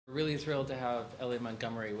Really thrilled to have Elliott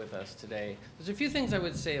Montgomery with us today. There's a few things I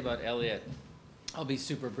would say about Elliott. I'll be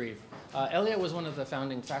super brief. Elliott was one of the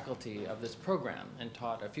founding faculty of this program and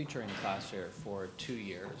taught a futuring class here for 2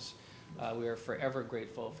 years. We are forever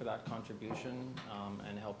grateful for that contribution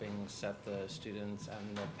and helping set the students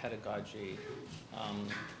and the pedagogy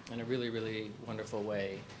in a really, really wonderful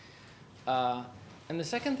way. And the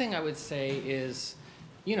second thing I would say is,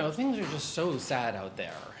 you know, things are just so sad out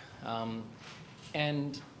there.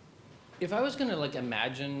 And if I was going to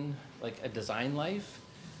imagine a design life,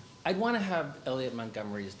 I'd want to have Elliott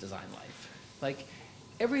Montgomery's design life.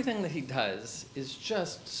 Everything that he does is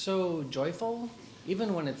just so joyful,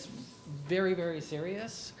 even when it's very, very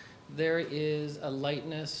serious. There is a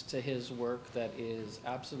lightness to his work that is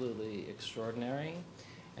absolutely extraordinary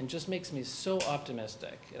and just makes me so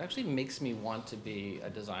optimistic. It actually makes me want to be a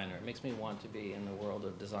designer. It makes me want to be in the world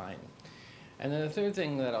of design. And then the third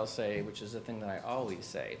thing that I'll say, which is the thing that I always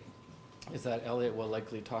say, is that Elliott will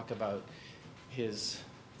likely talk about his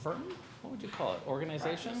firm? What would you call it?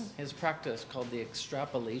 Organization? His practice called the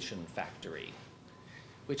Extrapolation Factory,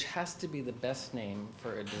 which has to be the best name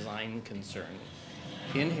for a design concern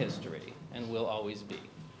in history and will always be.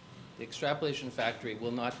 The Extrapolation Factory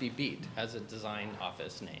will not be beat as a design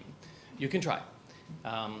office name. You can try.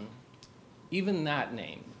 Even that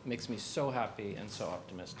name makes me so happy and so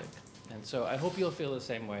optimistic. And so I hope you'll feel the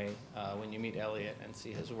same way when you meet Elliott and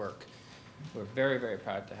see his work. We're very, very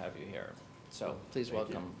proud to have you here. So please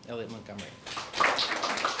welcome Elliott Montgomery.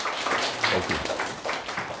 Thank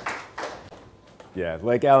you. Yeah,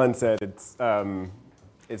 like Alan said, it's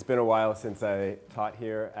been a while since I taught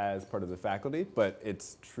here as part of the faculty, but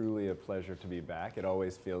it's truly a pleasure to be back. It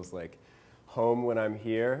always feels like home when I'm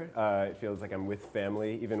here. It feels like I'm with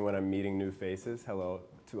family, even when I'm meeting new faces. Hello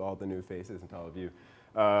to all the new faces and to all of you.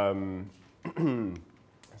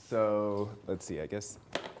 So let's see, I guess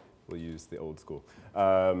we'll use the old school.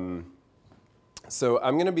 So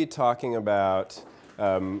I'm going to be talking about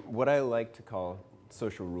what I like to call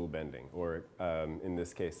social rule bending, or in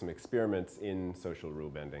this case, some experiments in social rule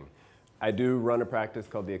bending. I do run a practice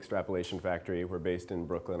called the Extrapolation Factory. We're based in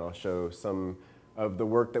Brooklyn. I'll show some of the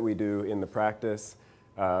work that we do in the practice.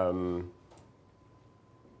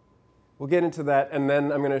 We'll get into that, and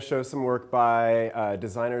then I'm going to show some work by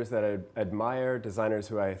designers that I admire, designers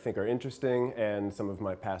who I think are interesting, and some of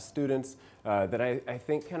my past students that I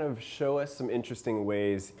think kind of show us some interesting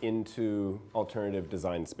ways into alternative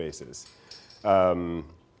design spaces. How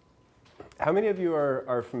many of you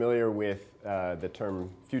are familiar with the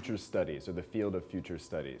term future studies, or the field of future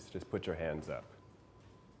studies? Just put your hands up.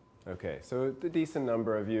 Okay, so a decent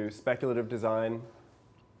number of you. Speculative design?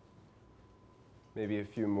 Maybe a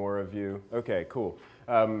few more of you. Okay, cool.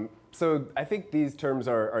 So I think these terms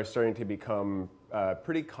are starting to become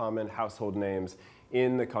pretty common household names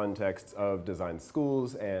in the context of design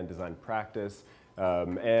schools and design practice.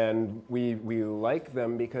 And we like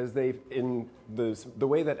them because in the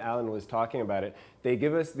way that Alan was talking about it, they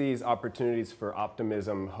give us these opportunities for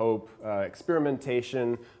optimism, hope,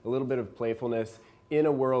 experimentation, a little bit of playfulness in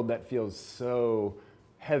a world that feels so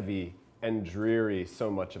heavy and dreary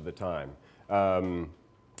so much of the time.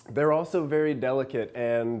 They're also very delicate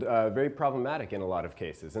and very problematic in a lot of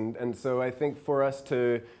cases. And so I think for us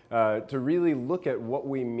to really look at what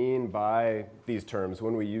we mean by these terms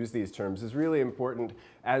when we use these terms is really important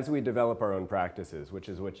as we develop our own practices, which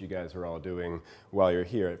is what you guys are all doing while you're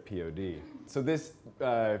here at POD. So this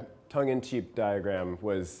tongue-in-cheek diagram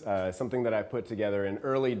was something that I put together in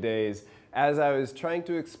early days as I was trying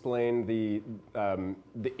to explain the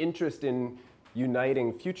interest in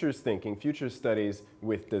uniting futures thinking, futures studies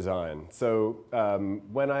with design. So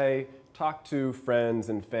when I talk to friends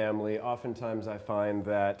and family, oftentimes I find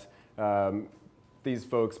that these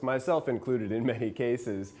folks, myself included in many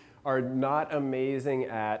cases, are not amazing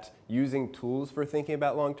at using tools for thinking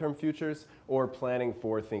about long-term futures or planning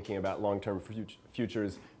for thinking about long-term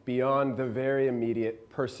futures beyond the very immediate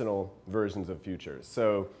personal versions of futures.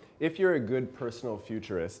 So if you're a good personal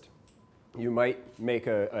futurist, you might make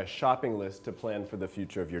a shopping list to plan for the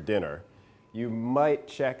future of your dinner. You might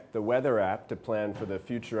check the weather app to plan for the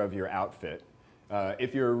future of your outfit.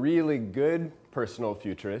 If you're a really good personal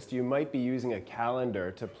futurist, you might be using a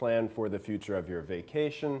calendar to plan for the future of your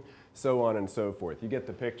vacation, so on and so forth. You get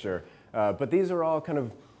the picture. But these are all kind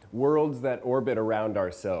of worlds that orbit around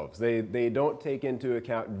ourselves. They don't take into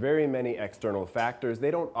account very many external factors.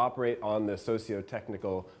 They don't operate on the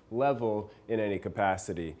socio-technical level in any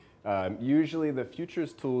capacity. Usually the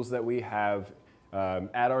futures tools that we have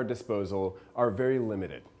at our disposal are very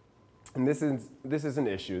limited. And this is an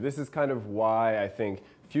issue. This is kind of why I think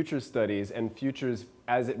futures studies and futures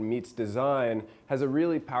as it meets design, has a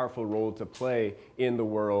really powerful role to play in the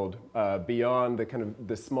world beyond the kind of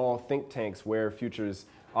the small think tanks where futures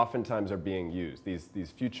oftentimes are being used,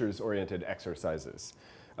 these futures-oriented exercises.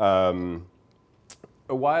 A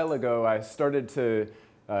while ago, I started to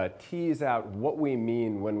tease out what we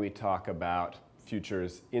mean when we talk about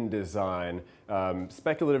futures in design.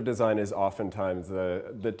 Speculative design is oftentimes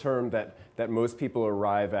the term that most people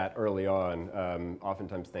arrive at early on,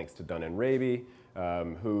 oftentimes thanks to Dunn and Raby,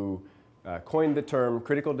 who coined the term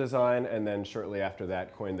critical design and then shortly after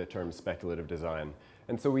that coined the term speculative design.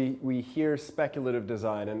 And so we hear speculative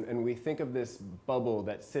design and we think of this bubble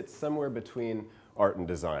that sits somewhere between art and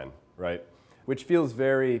design, right? Which feels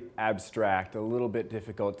very abstract, a little bit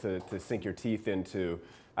difficult to sink your teeth into.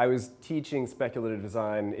 I was teaching speculative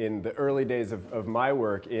design in the early days of my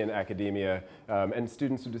work in academia, and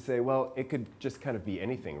students would just say, well, it could just kind of be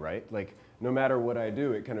anything, right? Like, no matter what I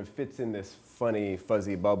do, it kind of fits in this funny,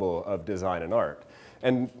 fuzzy bubble of design and art.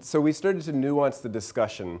 And so we started to nuance the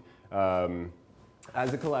discussion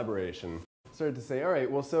as a collaboration. Started to say, all right,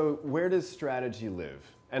 well, so where does strategy live?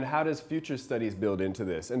 And how does future studies build into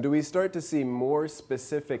this? And do we start to see more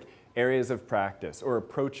specific areas of practice or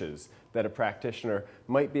approaches that a practitioner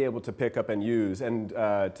might be able to pick up and use and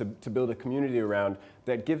to build a community around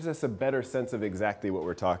that gives us a better sense of exactly what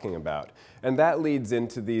we're talking about? And that leads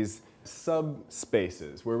into these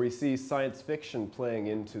subspaces where we see science fiction playing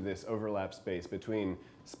into this overlap space between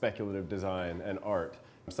speculative design and art.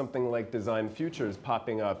 Something like design futures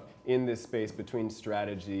popping up in this space between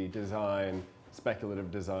strategy, design, speculative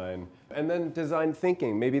design, and then design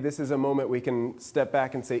thinking. Maybe this is a moment we can step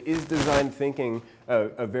back and say, is design thinking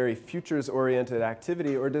a very futures-oriented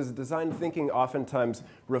activity, or does design thinking oftentimes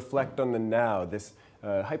reflect on the now, this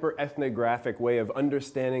hyper-ethnographic way of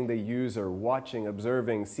understanding the user, watching,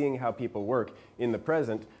 observing, seeing how people work in the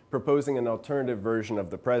present, proposing an alternative version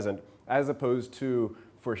of the present, as opposed to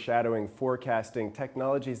foreshadowing, forecasting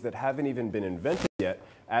technologies that haven't even been invented yet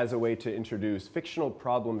as a way to introduce fictional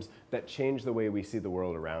problems that change the way we see the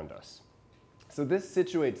world around us. So this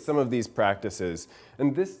situates some of these practices.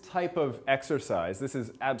 And this type of exercise, this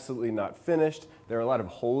is absolutely not finished. There are a lot of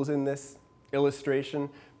holes in this illustration,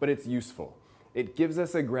 but it's useful. It gives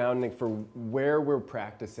us a grounding for where we're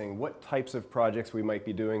practicing, what types of projects we might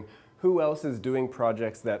be doing, who else is doing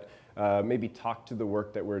projects that maybe talk to the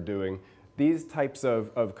work that we're doing. These types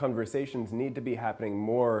of conversations need to be happening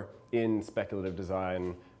more in speculative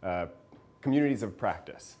design communities of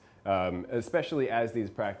practice, especially as these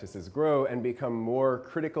practices grow and become more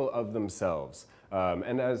critical of themselves.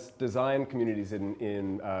 And as design communities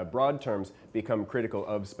in broad terms become critical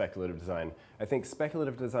of speculative design, I think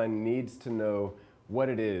speculative design needs to know what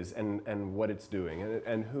it is and what it's doing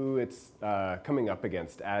and who it's coming up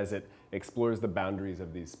against as it explores the boundaries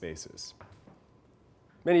of these spaces.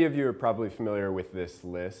 Many of you are probably familiar with this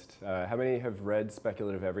list. How many have read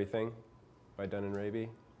Speculative Everything by Dunn and Raby?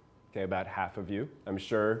 Okay, about half of you. I'm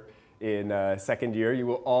sure in second year you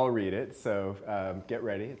will all read it, so get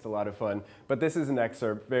ready. It's a lot of fun. But this is an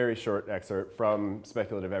excerpt, very short excerpt from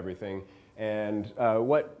Speculative Everything. And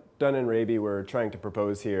what Dunn and Raby were trying to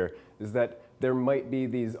propose here is that there might be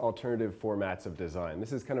these alternative formats of design.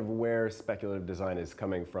 This is kind of where speculative design is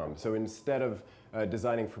coming from. So instead of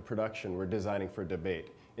designing for production, we're designing for debate.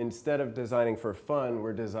 Instead of designing for fun,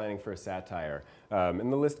 we're designing for satire.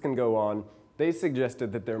 And the list can go on. They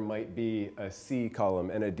suggested that there might be a C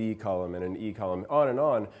column and a D column and an E column,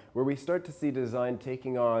 on, where we start to see design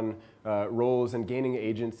taking on roles and gaining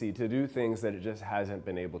agency to do things that it just hasn't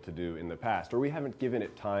been able to do in the past, or we haven't given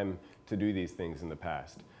it time to do these things in the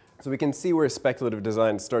past. So we can see where speculative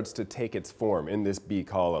design starts to take its form in this B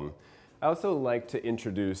column. I also like to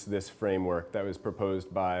introduce this framework that was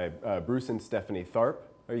proposed by Bruce and Stephanie Tharp.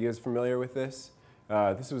 Are you guys familiar with this?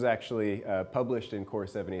 This was actually published in Core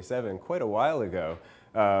 77 quite a while ago,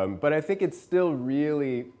 but I think it's still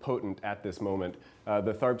really potent at this moment.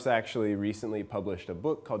 The Tharps actually recently published a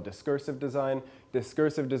book called Discursive Design.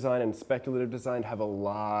 Discursive design and speculative design have a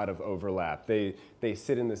lot of overlap. They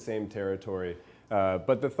sit in the same territory.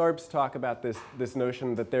 But the Tharps talk about this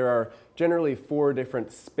notion that there are generally 4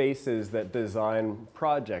 different spaces that design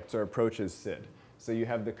projects or approaches sit. So you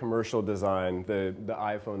have the commercial design, the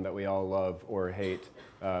iPhone that we all love or hate,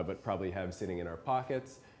 but probably have sitting in our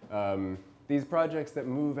pockets. These projects that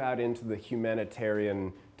move out into the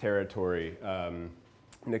humanitarian territory.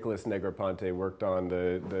 Nicholas Negroponte worked on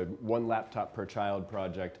the One Laptop Per Child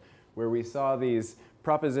project, where we saw these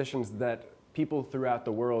propositions that people throughout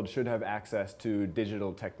the world should have access to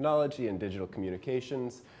digital technology and digital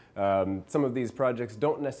communications. Some of these projects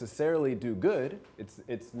don't necessarily do good.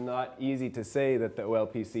 It's not easy to say that the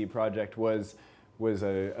OLPC project was was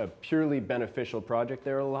a purely beneficial project.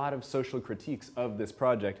 There are a lot of social critiques of this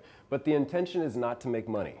project, but the intention is not to make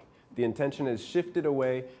money. The intention is shifted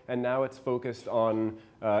away, and now it's focused on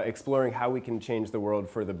exploring how we can change the world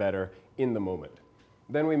for the better in the moment.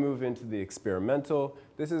 Then we move into the experimental.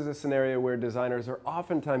 This is a scenario where designers are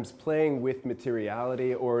oftentimes playing with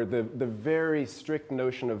materiality or the very strict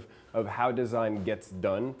notion of how design gets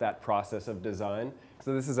done, that process of design.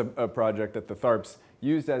 So this is a project that the Tharps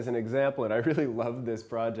used as an example, and I really love this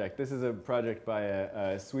project. This is a project by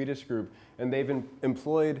a Swedish group, and they've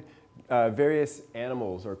employed various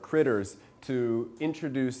animals or critters to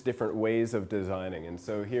introduce different ways of designing. And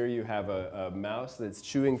so here you have a mouse that's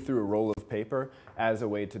chewing through a roll of paper as a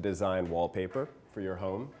way to design wallpaper for your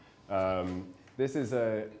home. This is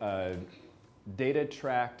a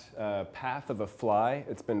data-tracked path of a fly.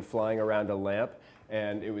 It's been flying around a lamp,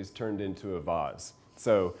 and it was turned into a vase.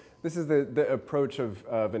 So this is the approach of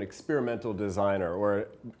an experimental designer, or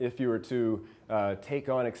if you were to take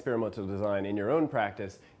on experimental design in your own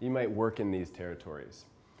practice, you might work in these territories.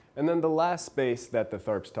 And then the last space that the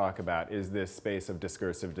Tharps talk about is this space of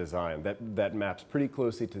discursive design that maps pretty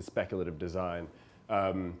closely to speculative design.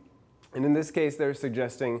 And in this case, they're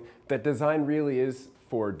suggesting that design really is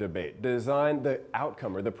for debate. Design, the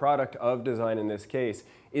outcome or the product of design in this case,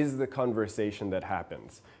 is the conversation that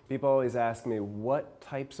happens. People always ask me what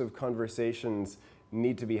types of conversations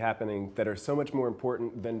need to be happening that are so much more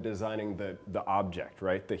important than designing the object,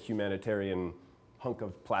 right? The humanitarian hunk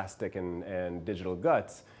of plastic and digital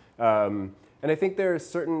guts. And I think there are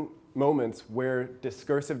certain moments where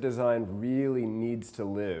discursive design really needs to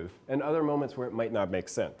live, and other moments where it might not make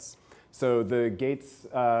sense. So the Gates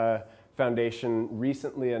Foundation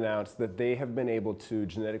recently announced that they have been able to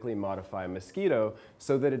genetically modify a mosquito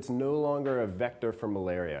so that it's no longer a vector for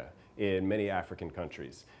malaria in many African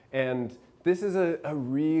countries. And this is a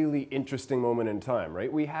really interesting moment in time,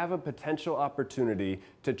 right? We have a potential opportunity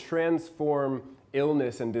to transform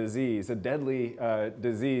illness and disease, a deadly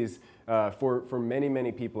disease for many,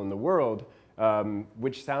 many people in the world,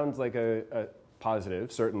 which sounds like a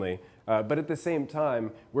positive, certainly. But at the same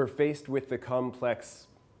time, we're faced with the complex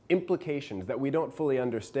implications that we don't fully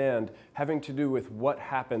understand having to do with what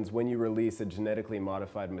happens when you release a genetically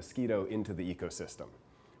modified mosquito into the ecosystem.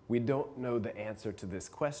 We don't know the answer to this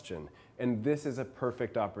question, and this is a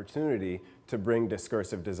perfect opportunity to bring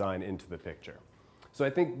discursive design into the picture. So I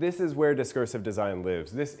think this is where discursive design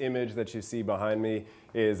lives. This image that you see behind me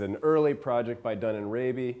is an early project by Dunn and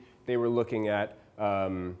Raby. They were looking at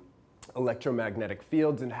electromagnetic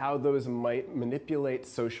fields and how those might manipulate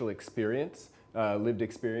social experience, lived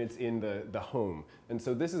experience in the home. And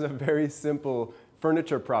so this is a very simple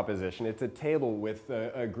furniture proposition. It's a table with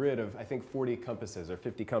a grid of, I think, 40 compasses or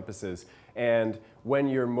 50 compasses. And when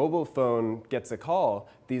your mobile phone gets a call,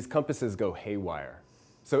 these compasses go haywire.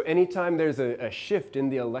 So anytime there's a shift in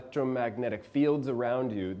the electromagnetic fields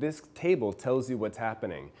around you, this table tells you what's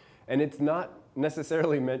happening. And it's not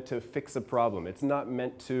necessarily meant to fix a problem. It's not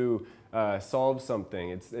meant to solve something.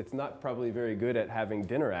 It's not probably very good at having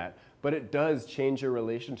dinner at, but it does change your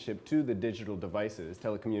relationship to the digital devices,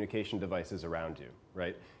 telecommunication devices around you,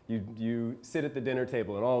 right? You sit at the dinner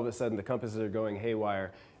table and all of a sudden the compasses are going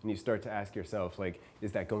haywire and you start to ask yourself, like,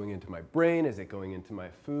 is that going into my brain? Is it going into my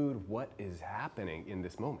food? What is happening in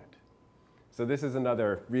this moment? So this is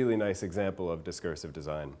another really nice example of discursive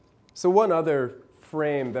design. So one other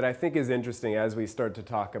frame that I think is interesting as we start to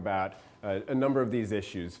talk about a number of these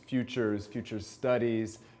issues, future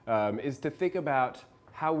studies, is to think about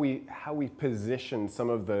how we position some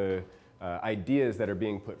of the ideas that are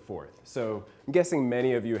being put forth. So I'm guessing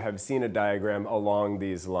many of you have seen a diagram along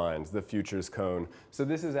these lines, the futures cone. So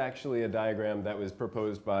this is actually a diagram that was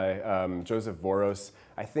proposed by Joseph Voros,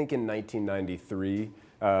 I think in 1993.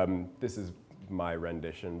 This is my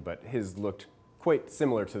rendition, but his looked quite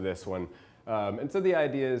similar to this one. And so the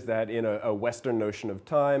idea is that in a Western notion of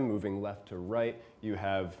time, moving left to right, you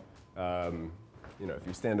have if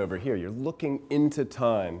you stand over here, you're looking into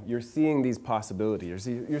time. You're seeing these possibilities.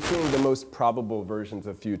 You're seeing the most probable versions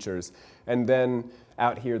of futures. And then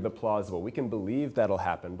out here, the plausible. We can believe that'll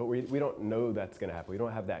happen, but we don't know that's going to happen. We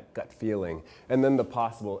don't have that gut feeling. And then the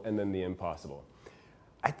possible, and then the impossible.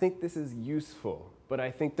 I think this is useful, but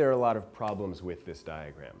I think there are a lot of problems with this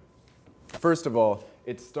diagram. First of all,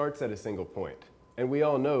 it starts at a single point. And we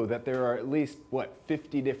all know that there are at least,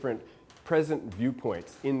 50 different present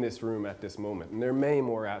viewpoints in this room at this moment. And there are many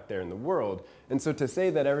more out there in the world. And so to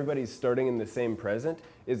say that everybody's starting in the same present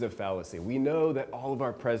is a fallacy. We know that all of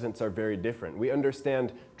our presents are very different. We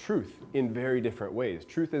understand truth in very different ways.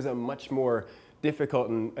 Truth is a much more difficult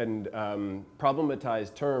and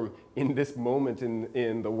problematized term in this moment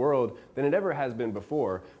in the world than it ever has been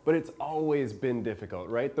before, but it's always been difficult,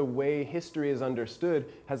 right? The way history is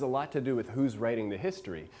understood has a lot to do with who's writing the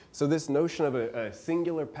history. So this notion of a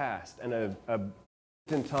singular past and a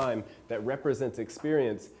in time that represents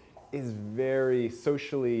experience is very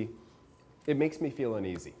socially, it makes me feel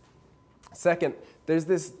uneasy. Second, there's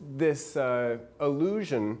this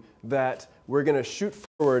illusion that we're going to shoot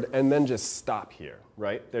forward and then just stop here,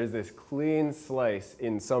 right? There's this clean slice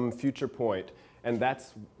in some future point, and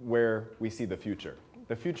that's where we see the future.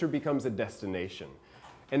 The future becomes a destination.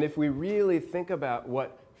 And if we really think about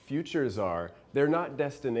what futures are, they're not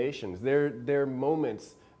destinations. They're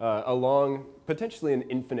moments along potentially an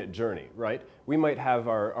infinite journey, right? We might have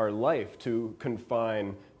our life to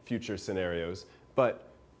confine future scenarios, but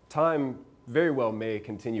time very well may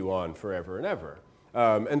continue on forever and ever.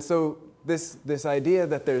 And so this idea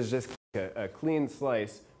that there's just a clean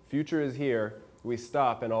slice, future is here, we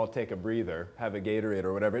stop and all take a breather, have a Gatorade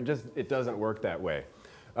or whatever, it doesn't work that way.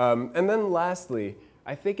 And then lastly,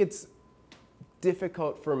 I think it's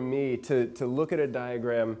difficult for me to look at a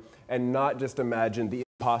diagram and not just imagine the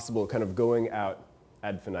impossible kind of going out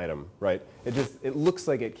ad infinitum, right? It looks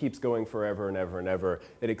like it keeps going forever and ever and ever.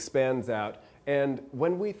 It expands out. And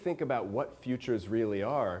when we think about what futures really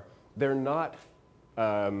are, they're not,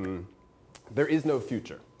 there is no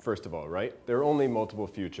future, first of all, right? There are only multiple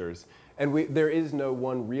futures. And there is no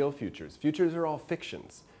one real futures. Futures are all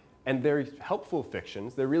fictions. And they're helpful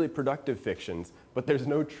fictions, they're really productive fictions, but there's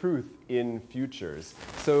no truth in futures.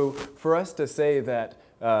 So for us to say that,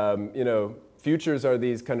 futures are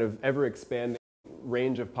these kind of ever-expanding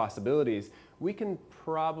range of possibilities, we can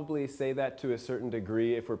probably say that to a certain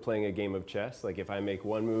degree if we're playing a game of chess. Like if I make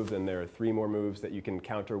one move, then there are 3 more moves that you can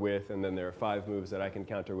counter with, and then there are 5 moves that I can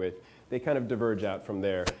counter with. They kind of diverge out from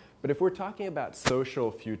there. But if we're talking about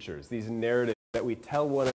social futures, these narratives that we tell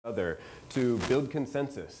one another to build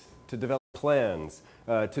consensus, to develop plans,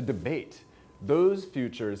 to debate, those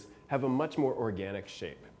futures have a much more organic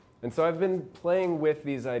shape. And so I've been playing with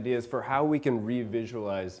these ideas for how we can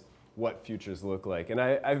re-visualize what futures look like. And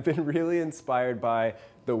I've been really inspired by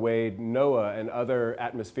the way NOAA and other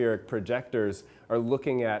atmospheric projectors are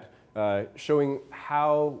looking at showing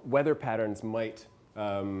how weather patterns might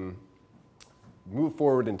move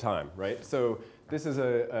forward in time, right? So this is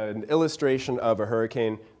an illustration of a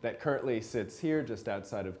hurricane that currently sits here just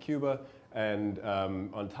outside of Cuba and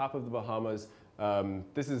on top of the Bahamas.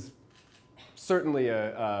 This is certainly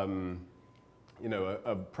a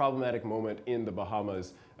problematic moment in the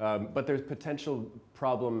Bahamas, but there's potential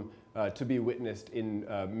problem to be witnessed in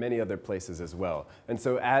many other places as well. And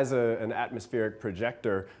so as an atmospheric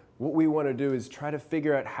projector, what we want to do is try to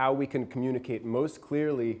figure out how we can communicate most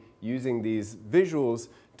clearly using these visuals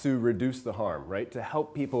to reduce the harm, right? To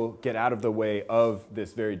help people get out of the way of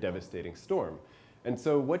this very devastating storm. And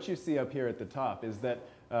so what you see up here at the top is that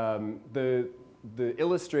the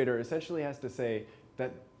illustrator essentially has to say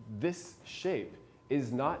that this shape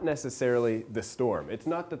is not necessarily the storm. It's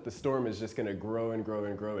not that the storm is just going to grow and grow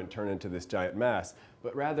and grow and turn into this giant mass,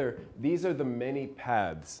 but rather these are the many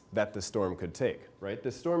paths that the storm could take, right?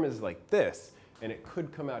 The storm is like this, and it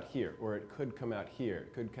could come out here, or it could come out here,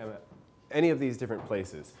 it could come out any of these different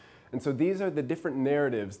places. And so these are the different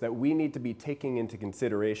narratives that we need to be taking into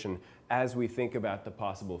consideration as we think about the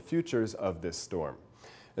possible futures of this storm.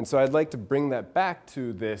 And so I'd like to bring that back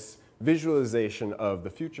to this visualization of the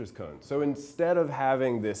futures cone. So instead of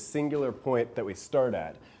having this singular point that we start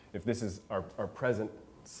at, if this is our present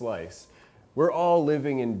slice, we're all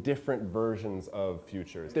living in different versions of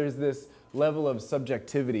futures. There's this level of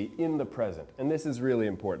subjectivity in the present, and this is really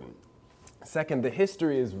important. Second, the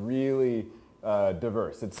history is really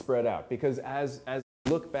diverse. It's spread out because as I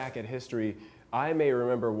look back at history, I may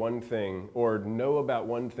remember one thing or know about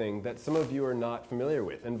one thing that some of you are not familiar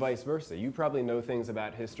with, and vice versa. You probably know things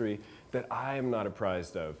about history that I am not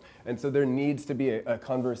apprised of. And so there needs to be a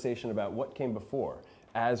conversation about what came before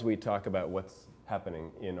as we talk about what's happening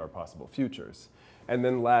in our possible futures. And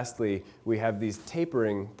then lastly, we have these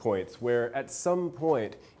tapering points where at some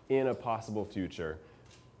point in a possible future,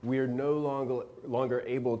 we are no longer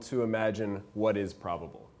able to imagine what is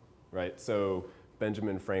probable, right? So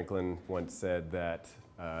Benjamin Franklin once said that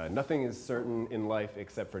nothing is certain in life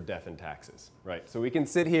except for death and taxes, right? So we can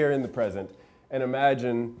sit here in the present and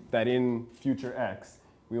imagine that in future X,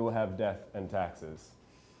 we will have death and taxes.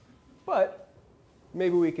 But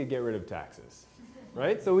maybe we could get rid of taxes,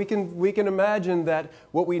 right? So we can imagine that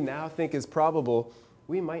what we now think is probable,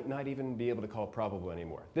 we might not even be able to call probable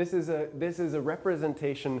anymore. This is a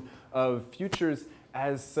representation of futures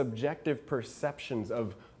as subjective perceptions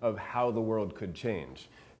of how the world could change.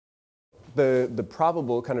 The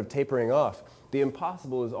probable kind of tapering off, the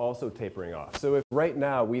impossible is also tapering off. So if right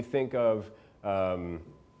now we think of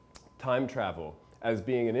time travel as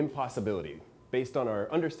being an impossibility based on our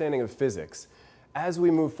understanding of physics, as we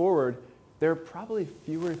move forward, there are probably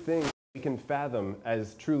fewer things we can fathom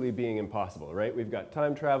as truly being impossible, right? We've got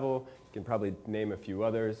time travel, you can probably name a few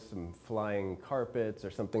others, some flying carpets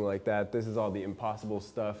or something like that. This is all the impossible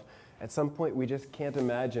stuff. At some point, we just can't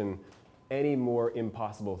imagine any more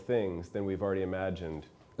impossible things than we've already imagined,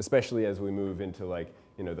 especially as we move into like,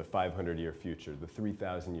 you know, the 500-year future, the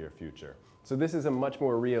 3,000-year future. So this is a much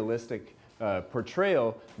more realistic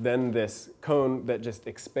portrayal than this cone that just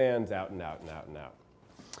expands out and out and out and out.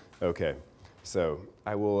 Okay, so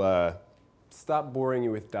I will stop boring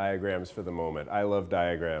you with diagrams for the moment. I love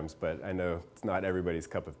diagrams, but I know it's not everybody's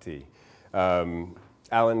cup of tea.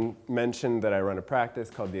 Alan mentioned that I run a practice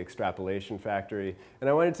called the Extrapolation Factory, and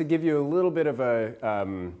I wanted to give you a little bit of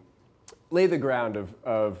a lay the ground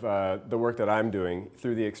of the work that I'm doing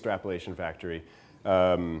through the Extrapolation Factory.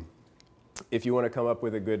 If you want to come up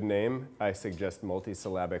with a good name, I suggest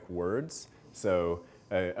multisyllabic words. So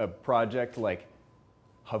a project like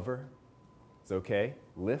hover is okay.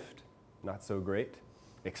 Lift, not so great.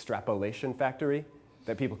 Extrapolation Factory,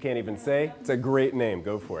 that people can't even say. It's a great name.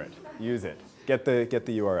 Go for it. Use it. Get the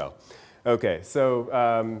URL. Okay,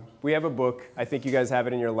 so we have a book. I think you guys have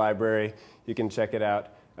it in your library. You can check it out.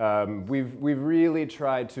 We've really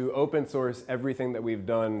tried to open source everything that we've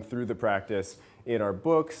done through the practice in our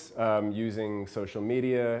books, using social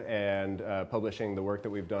media and publishing the work that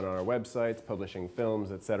we've done on our websites, publishing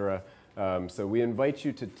films, etc. So we invite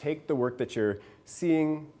you to take the work that you're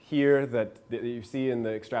seeing here, that you see in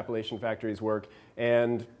the Extrapolation Factory's work,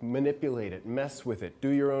 and manipulate it, mess with it, do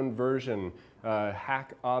your own version,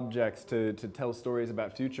 hack objects to tell stories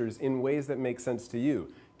about futures in ways that make sense to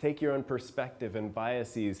you. Take your own perspective and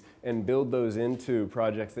biases and build those into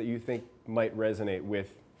projects that you think might resonate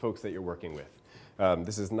with folks that you're working with.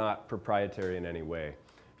 This is not proprietary in any way.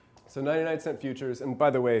 So 99-cent futures, and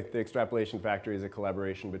by the way, the Extrapolation Factory is a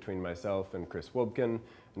collaboration between myself and Chris Wobkin,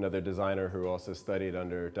 another designer who also studied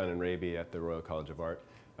under Dunn and Raby at the Royal College of Art.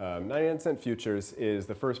 99-cent futures is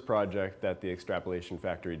the first project that the Extrapolation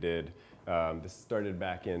Factory did. This started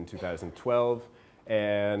back in 2012,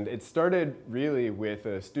 and it started really with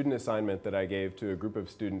a student assignment that I gave to a group of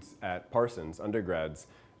students at Parsons, undergrads,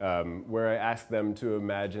 where I asked them to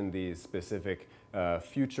imagine these specific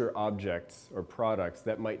future objects or products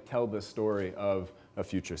that might tell the story of a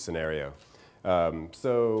future scenario.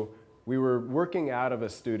 So we were working out of a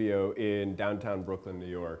studio in downtown Brooklyn, New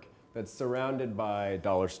York, that's surrounded by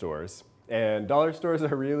dollar stores. And dollar stores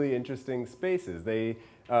are really interesting spaces. They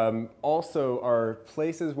also are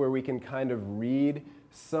places where we can kind of read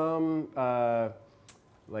some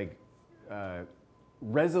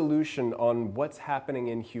resolution on what's happening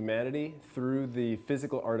in humanity through the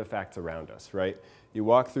physical artifacts around us, right? You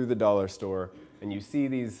walk through the dollar store and you see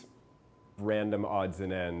these random odds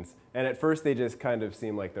and ends, and at first they just kind of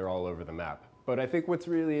seem like they're all over the map. But I think what's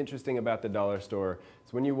really interesting about the dollar store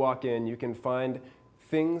is when you walk in, you can find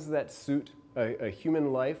things that suit a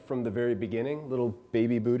human life from the very beginning, little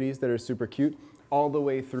baby booties that are super cute, all the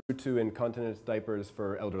way through to incontinence diapers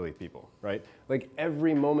for elderly people, right? Like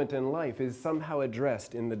every moment in life is somehow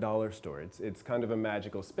addressed in the dollar store. It's kind of a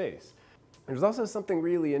magical space. There's also something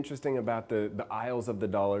really interesting about the aisles of the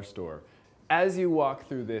dollar store. As you walk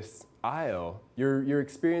through this aisle, you're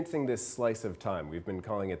experiencing this slice of time. We've been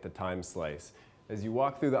calling it the time slice. As you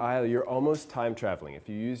walk through the aisle, you're almost time traveling. If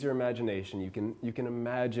you use your imagination, you can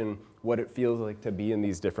imagine what it feels like to be in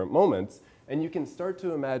these different moments, and you can start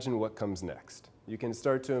to imagine what comes next. You can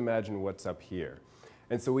start to imagine what's up here.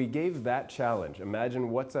 And so we gave that challenge, imagine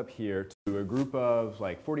what's up here, to a group of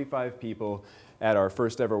like 45 people at our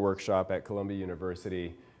first ever workshop at Columbia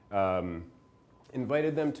University.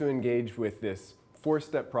 Invited them to engage with this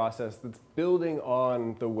four-step process that's building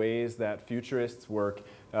on the ways that futurists work,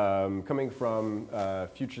 coming from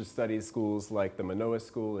future studies schools like the Manoa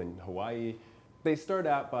School in Hawaii. They start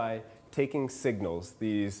out by taking signals,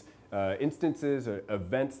 these instances or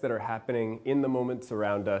events that are happening in the moments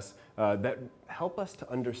around us that help us to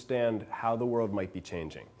understand how the world might be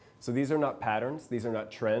changing. So these are not patterns, these are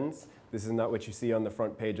not trends. This is not what you see on the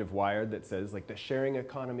front page of Wired that says like the sharing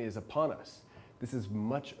economy is upon us. This is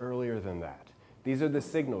much earlier than that. These are the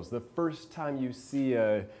signals. The first time you see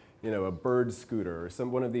a bird scooter or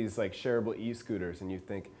one of these like shareable e-scooters and you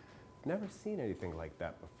think, I've never seen anything like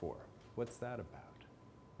that before. What's that about?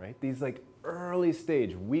 Right? These like early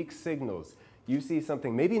stage, weak signals You see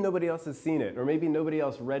something, maybe nobody else has seen it, or maybe nobody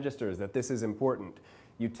else registers that this is important.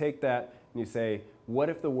 You take that and you say, what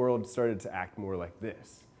if the world started to act more like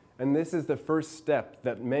this? And this is the first step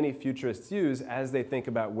that many futurists use as they think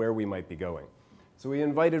about where we might be going. So we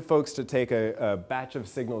invited folks to take a batch of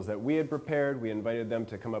signals that we had prepared. We invited them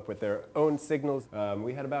to come up with their own signals.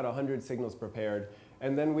 We had about 100 signals prepared.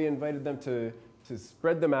 And then we invited them to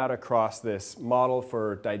spread them out across this model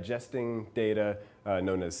for digesting data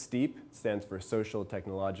known as STEEP. It stands for social,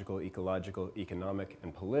 technological, ecological, economic,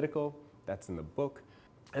 and political. That's in the book.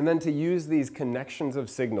 And then to use these connections of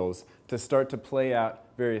signals to start to play out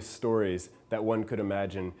various stories that one could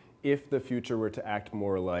imagine if the future were to act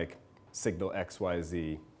more like signal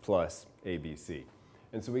XYZ plus ABC.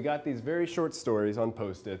 And so we got these very short stories on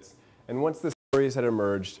Post-its, and once the stories had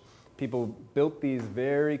emerged, people built these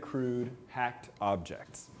very crude, hacked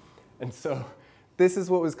objects. And so this is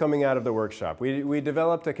what was coming out of the workshop. We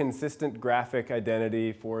developed a consistent graphic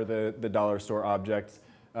identity for the dollar store objects,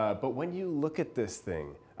 but when you look at this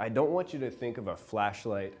thing, I don't want you to think of a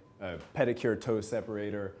flashlight, a pedicure toe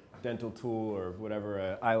separator, dental tool, or whatever,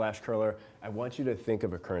 an eyelash curler. I want you to think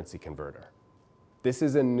of a currency converter. This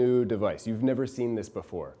is a new device. You've never seen this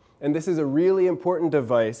before. And this is a really important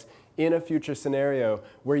device in a future scenario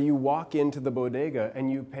where you walk into the bodega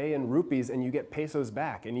and you pay in rupees and you get pesos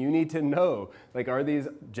back. And you need to know, like, are these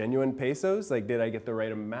genuine pesos? Like, did I get the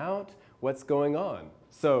right amount? What's going on?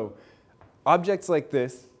 So objects like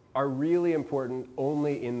this are really important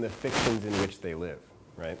only in the fictions in which they live,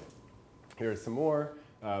 right? Here's some more.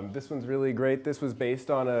 This one's really great. This was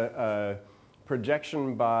based on a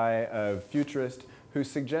projection by a futurist who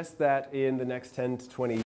suggests that in the next 10 to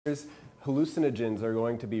 20 years, hallucinogens are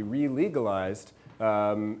going to be re-legalized.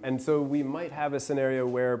 And so we might have a scenario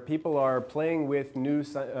where people are playing with new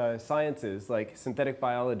sciences like synthetic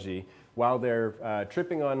biology while they're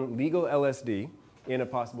tripping on legal LSD in a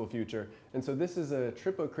possible future. And so this is a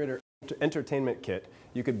Tripo-Critter entertainment kit.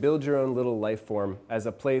 You could build your own little life form as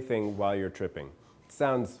a plaything while you're tripping. It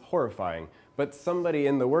sounds horrifying, but somebody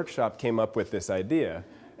in the workshop came up with this idea.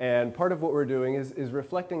 And part of what we're doing is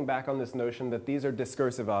reflecting back on this notion that these are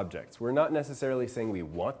discursive objects. We're not necessarily saying we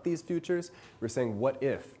want these futures, we're saying what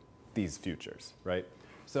if these futures, right?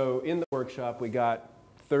 So in the workshop we got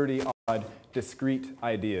 30 odd discrete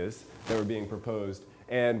ideas that were being proposed,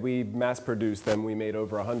 and we mass produced them. We made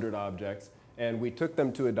over 100 objects, and we took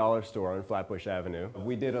them to a dollar store on Flatbush Avenue.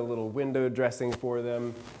 We did a little window dressing for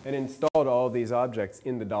them and installed all these objects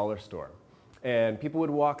in the dollar store. And people would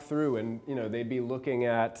walk through and, you know, they'd be looking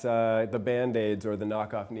at the Band-Aids or the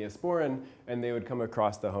knockoff Neosporin, and they would come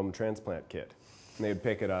across the home transplant kit. And they'd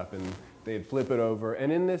pick it up and they'd flip it over.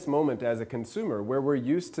 And in this moment as a consumer, where we're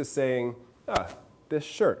used to saying, this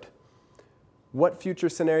shirt, what future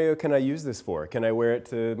scenario can I use this for? Can I wear it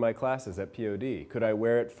to my classes at POD? Could I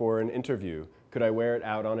wear it for an interview? Could I wear it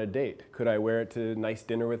out on a date? Could I wear it to a nice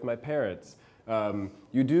dinner with my parents?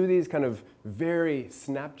 You do these kind of very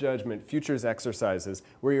snap judgment futures exercises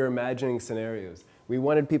where you're imagining scenarios. We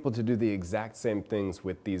wanted people to do the exact same things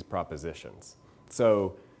with these propositions.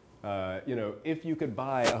 So, you know, if you could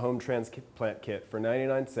buy a home transplant kit for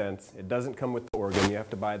 99 cents, it doesn't come with the organ, you have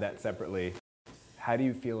to buy that separately. How do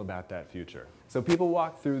you feel about that future? So people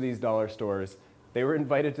walked through these dollar stores, they were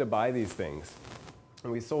invited to buy these things.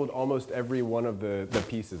 And we sold almost every one of the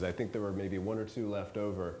pieces. I think there were maybe 1 or 2 left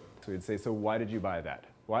over. So we'd say, so why did you buy that?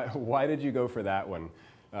 Why did you go for that one?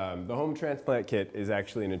 The home transplant kit is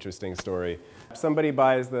actually an interesting story. Somebody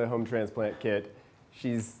buys the home transplant kit.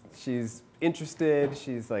 She's interested.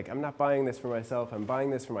 She's like, I'm not buying this for myself. I'm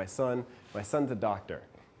buying this for my son. My son's a doctor.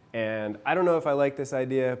 And I don't know if I like this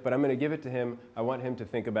idea, but I'm going to give it to him. I want him to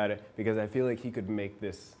think about it because I feel like he could make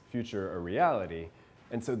this future a reality.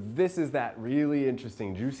 And so this is that really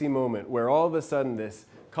interesting, juicy moment where all of a sudden this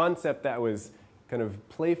concept that was kind of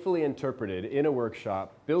playfully interpreted in a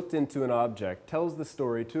workshop, built into an object, tells the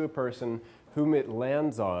story to a person whom it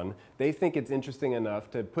lands on. They think it's interesting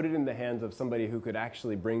enough to put it in the hands of somebody who could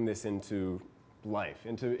actually bring this into life,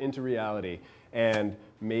 into reality. And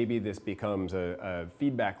maybe this becomes a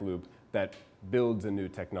feedback loop that builds a new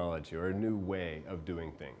technology or a new way of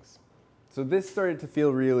doing things. So this started to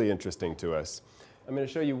feel really interesting to us. I'm going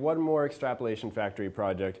to show you one more Extrapolation Factory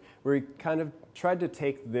project where we kind of tried to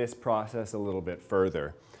take this process a little bit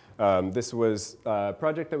further. This was a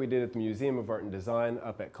project that we did at the Museum of Art and Design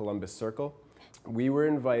up at Columbus Circle. We were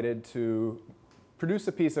invited to produce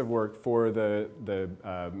a piece of work for the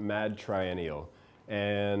MAD Triennial.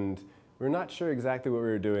 And we're not sure exactly what we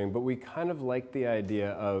were doing, but we kind of liked the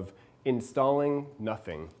idea of installing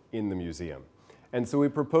nothing in the museum. And so we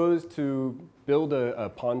proposed to build a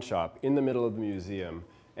pawn shop in the middle of the museum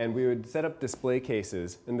and we would set up display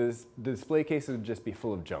cases, and the display cases would just be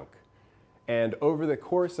full of junk. And over the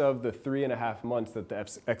course of the 3.5 months that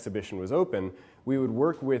the exhibition was open, we would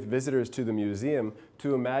work with visitors to the museum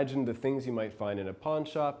to imagine the things you might find in a pawn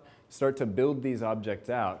shop, start to build these objects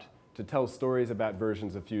out, to tell stories about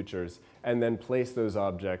versions of futures, and then place those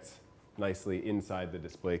objects nicely inside the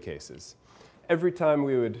display cases. Every time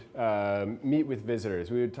we would meet with visitors,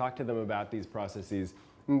 we would talk to them about these processes.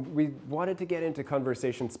 And we wanted to get into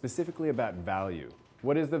conversation specifically about value.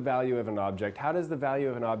 What is the value of an object? How does the value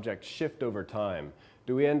of an object shift over time?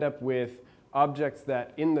 Do we end up with objects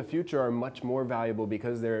that in the future are much more valuable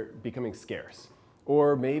because they're becoming scarce?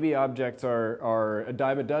 Or maybe objects are a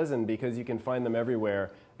dime a dozen because you can find them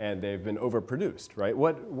everywhere and they've been overproduced, right?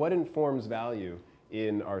 What informs value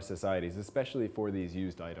in our societies, especially for these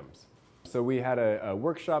used items? So we had a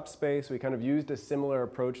workshop space. We kind of used a similar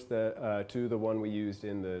approach to the one we used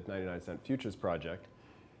in the 99-cent Futures project.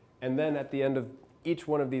 And then at the end of each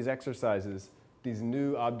one of these exercises, these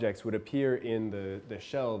new objects would appear in the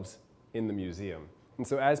shelves in the museum. And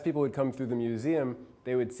so as people would come through the museum,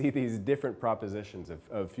 they would see these different propositions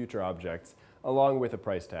of future objects along with a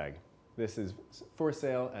price tag. This is for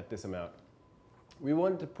sale at this amount. We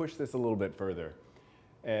wanted to push this a little bit further.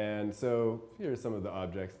 And so here are some of the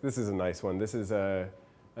objects. This is a nice one. This is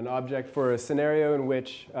an object for a scenario in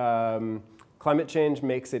which climate change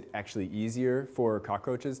makes it actually easier for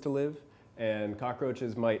cockroaches to live. And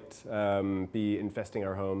cockroaches might be infesting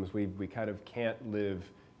our homes. We kind of can't live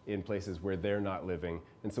in places where they're not living.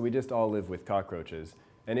 And so we just all live with cockroaches.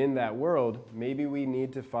 And in that world, maybe we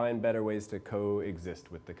need to find better ways to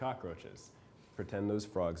coexist with the cockroaches. Pretend those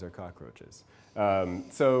frogs are cockroaches.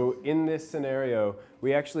 So in this scenario,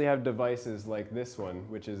 we actually have devices like this one,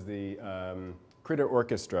 which is the Critter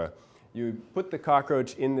Orchestra. You put the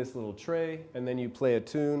cockroach in this little tray, and then you play a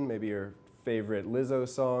tune, maybe your favorite Lizzo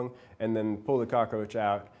song, and then pull the cockroach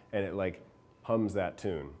out, and it like hums that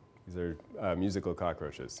tune. These are musical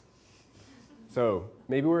cockroaches. So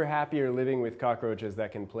maybe we're happier living with cockroaches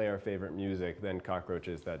that can play our favorite music than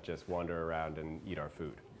cockroaches that just wander around and eat our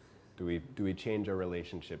food. Do we change our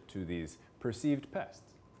relationship to these perceived pests?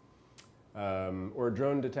 Or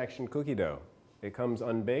drone detection cookie dough. It comes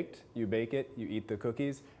unbaked, you bake it, you eat the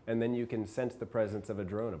cookies, and then you can sense the presence of a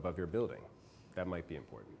drone above your building. That might be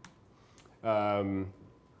important.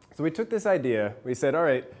 So we took this idea, we said, all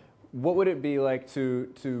right, what would it be like to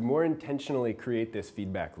more intentionally create this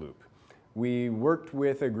feedback loop? We worked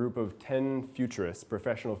with a group of 10 futurists,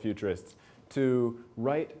 professional futurists, to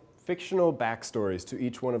write fictional backstories to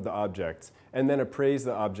each one of the objects and then appraise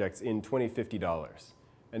the objects in $20-50.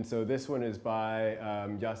 And so this one is by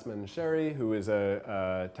Yasmin Sherry, who is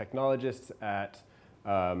a technologist at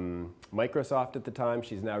Microsoft at the time.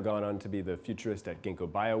 She's now gone on to be the futurist at Ginkgo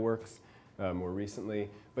Bioworks more recently.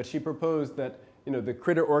 But she proposed that the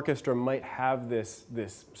Critter Orchestra might have this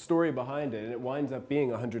story behind it, and it winds up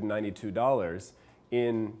being $192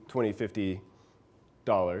 in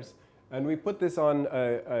 $20-50. And we put this on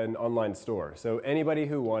an online store. So anybody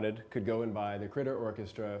who wanted could go and buy the Critter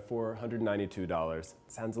Orchestra for $192.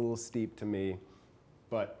 Sounds a little steep to me,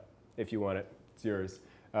 but if you want it, it's yours.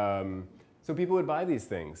 So people would buy these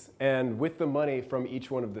things. And with the money from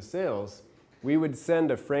each one of the sales, we would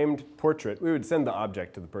send a framed portrait. We would send the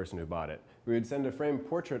object to the person who bought it. We would send a framed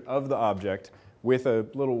portrait of the object with a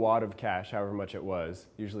little wad of cash, however much it was.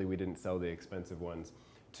 Usually we didn't sell the expensive ones,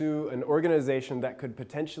 to an organization that could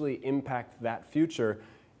potentially impact that future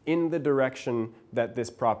in the direction that this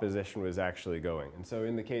proposition was actually going. And so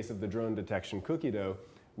in the case of the drone detection cookie dough,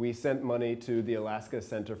 we sent money to the Alaska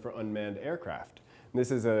Center for Unmanned Aircraft. And this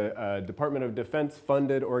is a Department of Defense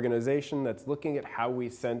funded organization that's looking at how we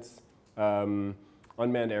sense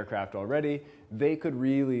unmanned aircraft already. They could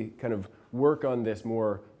really kind of work on this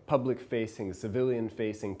more public-facing,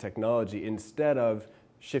 civilian-facing technology instead of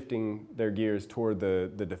shifting their gears toward the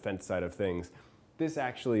defense side of things. This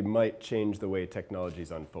actually might change the way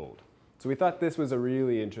technologies unfold. So we thought this was a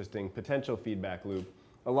really interesting potential feedback loop.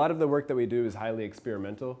 A lot of the work that we do is highly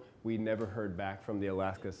experimental. We never heard back from the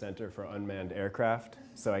Alaska Center for Unmanned Aircraft,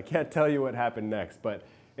 so I can't tell you what happened next, but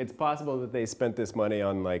it's possible that they spent this money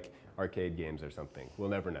on like arcade games or something. We'll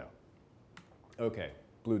never know. Okay,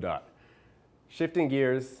 blue dot. Shifting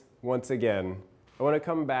gears once again, I want to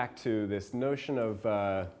come back to this notion of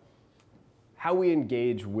how we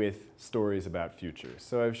engage with stories about futures.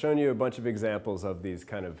 So I've shown you a bunch of examples of these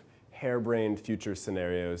kind of harebrained future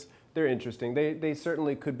scenarios. They're interesting. They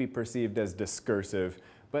certainly could be perceived as discursive,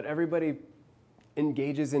 but everybody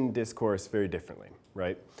engages in discourse very differently,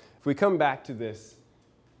 right? If we come back to this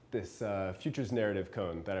futures narrative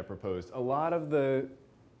cone that I proposed, a lot of the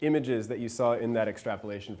images that you saw in that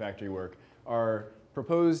extrapolation factory work are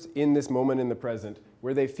proposed in this moment in the present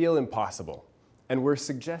where they feel impossible. And we're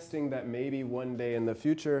suggesting that maybe one day in the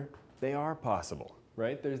future, they are possible,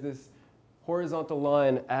 right? There's this horizontal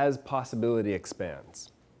line as possibility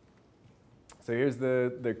expands. So here's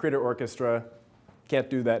the critter orchestra. Can't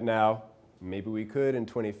do that now. Maybe we could in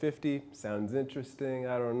 2050. Sounds interesting,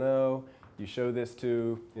 I don't know. You show this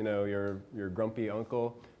to, you know, your grumpy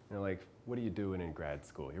uncle, and they're like, what are you doing in grad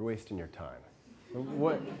school? You're wasting your time.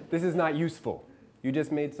 What? This is not useful. You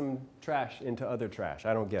just made some trash into other trash.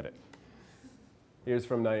 I don't get it. Here's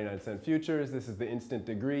from 99-cent Futures. This is the instant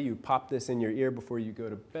degree. You pop this in your ear before you go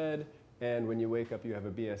to bed, and when you wake up, you have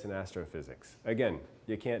a BS in astrophysics. Again,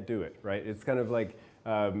 you can't do it, right? It's kind of like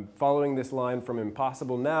following this line from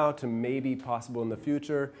impossible now to maybe possible in the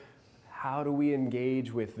future. How do we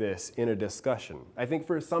engage with this in a discussion? I think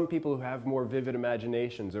for some people who have more vivid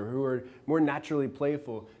imaginations or who are more naturally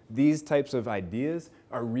playful, these types of ideas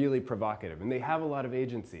are really provocative, and they have a lot of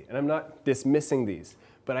agency. And I'm not dismissing these,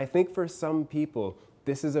 but I think for some people,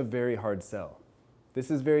 this is a very hard sell.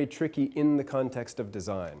 This is very tricky in the context of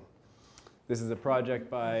design. This is a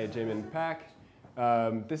project by Jaemin Pak.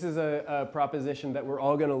 This is a proposition that we're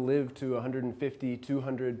all going to live to 150,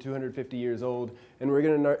 200, 250 years old, and we're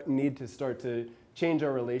going to need to start to change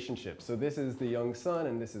our relationships. So this is the young son,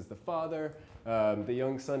 and this is the father. The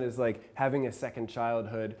young son is like having a second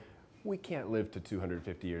childhood. We can't live to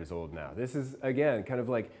 250 years old now. This is, again, kind of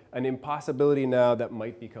like an impossibility now that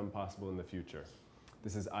might become possible in the future.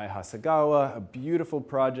 This is Ai Hasegawa, a beautiful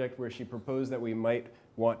project where she proposed that we might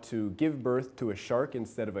want to give birth to a shark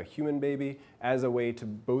instead of a human baby as a way to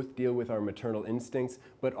both deal with our maternal instincts,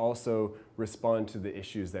 but also respond to the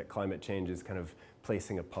issues that climate change is kind of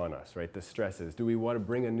placing upon us, right? The stresses. Do we want to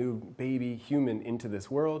bring a new baby human into this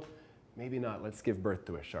world? Maybe not. Let's give birth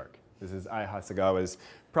to a shark. This is Ai Hasegawa's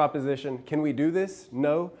proposition. Can we do this?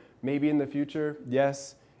 No. Maybe in the future?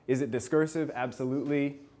 Yes. Is it discursive?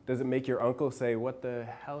 Absolutely. Does it make your uncle say, what the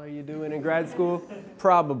hell are you doing in grad school?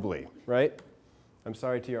 Probably, right? I'm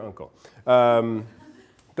sorry to your uncle. Gunn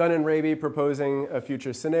and Raby proposing a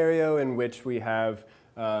future scenario in which we have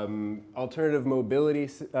alternative mobility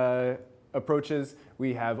approaches.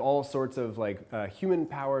 We have all sorts of like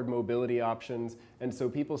human-powered mobility options, and so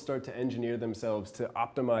people start to engineer themselves to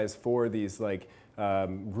optimize for these like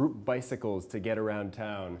group bicycles to get around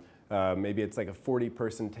town. Maybe it's like a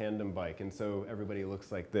 40-person tandem bike, and so everybody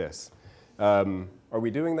looks like this. Are we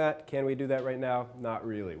doing that? Can we do that right now? Not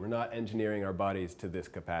really. We're not engineering our bodies to this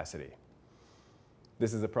capacity.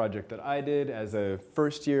 This is a project that I did as a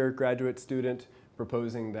first-year graduate student,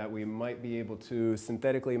 proposing that we might be able to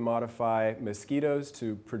synthetically modify mosquitoes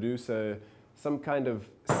to produce some kind of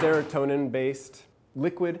serotonin-based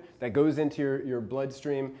liquid that goes into your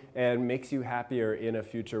bloodstream and makes you happier in a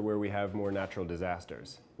future where we have more natural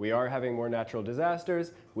disasters. We are having more natural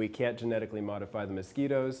disasters. We can't genetically modify the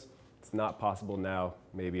mosquitoes. It's not possible now,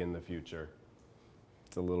 maybe in the future.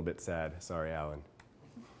 It's a little bit sad. Sorry, Alan.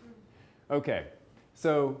 Okay,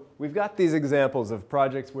 so we've got these examples of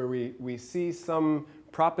projects where we see some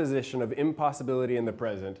proposition of impossibility in the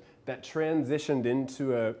present that transitioned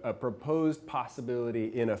into a proposed possibility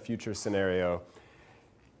in a future scenario.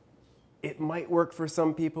 It might work for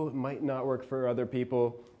some people, it might not work for other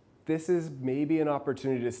people. This is maybe an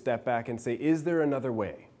opportunity to step back and say, is there another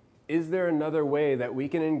way? Is there another way that we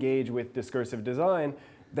can engage with discursive design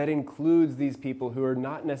that includes these people who are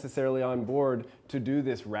not necessarily on board to do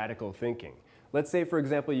this radical thinking? Let's say, for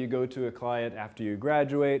example, you go to a client after you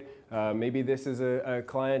graduate. Maybe this is a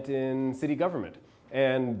client in city government,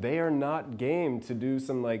 and they are not game to do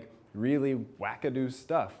some like really wackadoo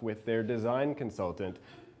stuff with their design consultant.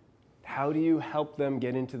 How do you help them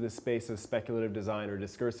get into the space of speculative design or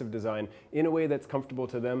discursive design in a way that's comfortable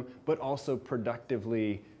to them, but also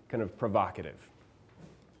productively kind of provocative?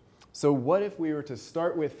 So what if we were to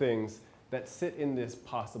start with things that sit in this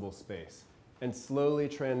possible space and slowly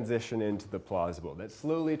transition into the plausible, that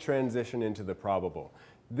slowly transition into the probable?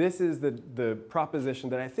 This is the proposition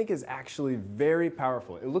that I think is actually very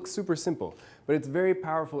powerful. It looks super simple, but it's very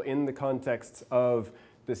powerful in the context of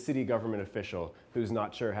the city government official who's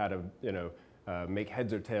not sure how to, make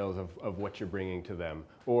heads or tails of what you're bringing to them.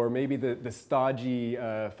 Or maybe the stodgy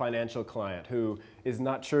financial client who is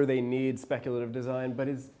not sure they need speculative design, but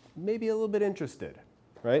is maybe a little bit interested,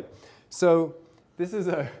 right? So this is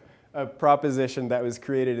a proposition that was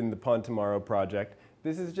created in the Pond Tomorrow project.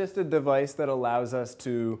 This is just a device that allows us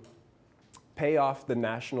to pay off the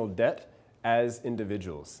national debt as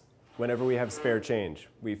individuals. Whenever we have spare change,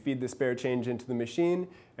 we feed the spare change into the machine,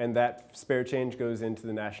 and that spare change goes into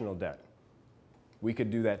the national debt. We could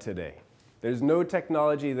do that today. There's no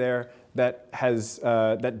technology there that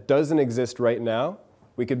doesn't exist right now.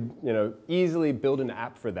 We could, easily build an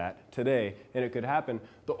app for that today, and it could happen.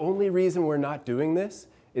 The only reason we're not doing this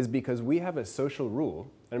is because we have a social rule,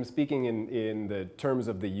 and I'm speaking in the terms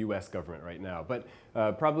of the US government right now, but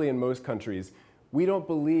probably in most countries, we don't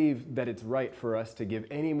believe that it's right for us to give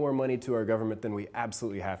any more money to our government than we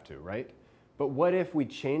absolutely have to, right? But what if we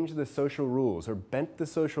change the social rules or bent the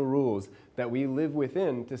social rules that we live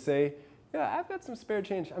within to say, yeah, I've got some spare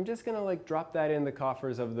change. I'm just gonna drop that in the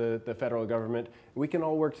coffers of the federal government. We can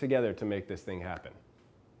all work together to make this thing happen.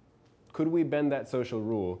 Could we bend that social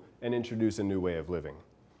rule and introduce a new way of living?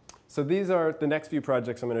 So these are the next few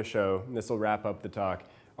projects I'm gonna show, and this will wrap up the talk,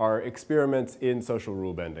 are experiments in social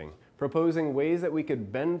rule bending, proposing ways that we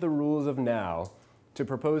could bend the rules of now to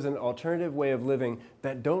propose an alternative way of living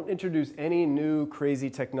that don't introduce any new crazy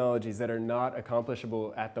technologies that are not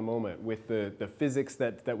accomplishable at the moment with the physics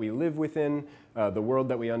that we live within, the world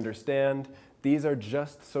that we understand. These are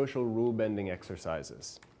just social rule bending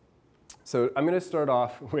exercises. So I'm going to start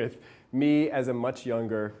off with me as a much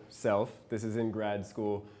younger self. This is in grad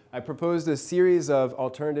school. I proposed a series of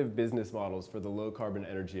alternative business models for the low carbon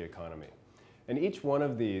energy economy. And each one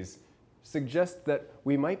of these suggests that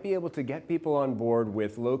we might be able to get people on board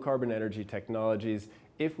with low carbon energy technologies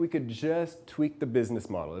if we could just tweak the business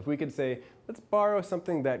model. If we could say, let's borrow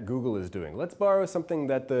something that Google is doing. Let's borrow something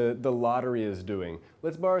that the lottery is doing.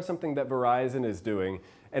 Let's borrow something that Verizon is doing.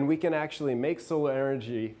 And we can actually make solar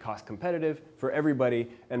energy cost competitive for everybody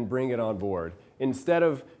and bring it on board. Instead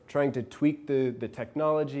of trying to tweak the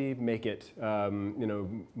technology, make it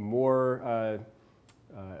more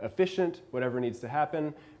efficient, whatever needs to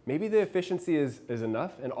happen, maybe the efficiency is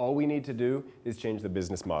enough, and all we need to do is change the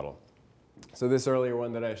business model. So this earlier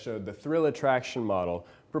one that I showed, the thrill attraction model,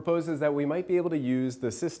 proposes that we might be able to use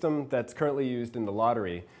the system that's currently used in the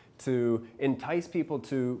lottery to entice people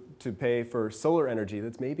to pay for solar energy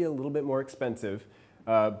that's maybe a little bit more expensive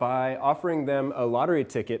by offering them a lottery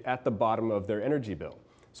ticket at the bottom of their energy bill.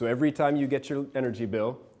 So every time you get your energy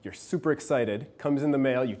bill, you're super excited, comes in the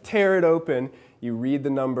mail, you tear it open, you read the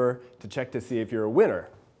number to check to see if you're a winner,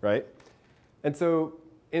 right? And so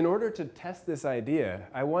in order to test this idea,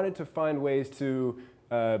 I wanted to find ways to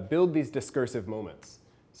build these discursive moments.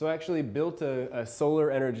 So I actually built a solar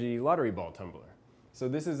energy lottery ball tumbler. So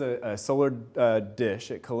this is a solar dish.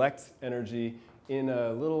 It collects energy in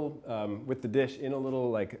a little, with the dish in a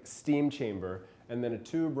little steam chamber, and then a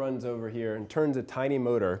tube runs over here and turns a tiny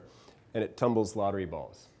motor, and it tumbles lottery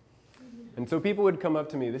balls. And so people would come up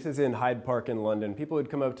to me, this is in Hyde Park in London, people would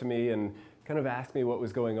come up to me and kind of ask me what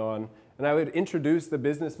was going on, and I would introduce the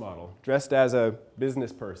business model, dressed as a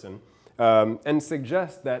business person, and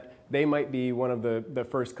suggest that they might be one of the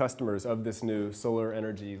first customers of this new solar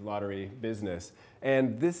energy lottery business.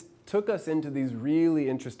 And this took us into these really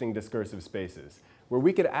interesting discursive spaces where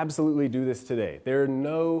we could absolutely do this today. There are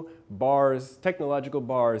no bars, technological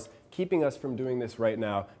bars, keeping us from doing this right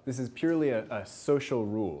now. This is purely a social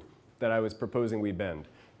rule that I was proposing we bend.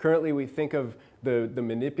 Currently, we think of the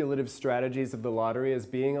manipulative strategies of the lottery as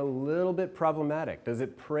being a little bit problematic. Does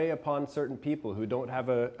it prey upon certain people who don't have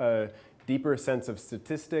a deeper sense of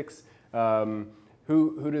statistics?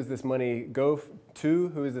 Who does this money go to?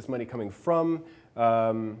 Who is this money coming from?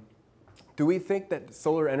 Do we think that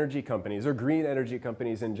solar energy companies or green energy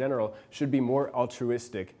companies in general should be more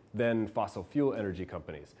altruistic than fossil fuel energy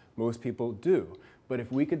companies? Most people do. But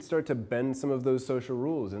if we could start to bend some of those social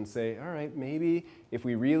rules and say, all right, maybe if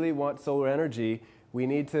we really want solar energy, we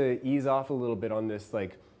need to ease off a little bit on this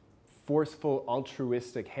forceful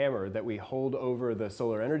altruistic hammer that we hold over the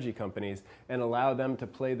solar energy companies and allow them to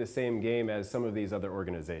play the same game as some of these other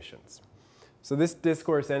organizations. So this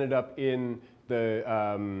discourse ended up in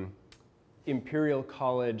the Imperial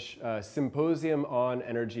College Symposium on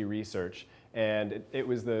Energy Research, and it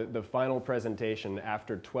was the final presentation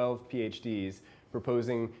after 12 PhDs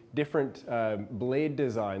proposing different blade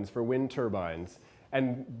designs for wind turbines.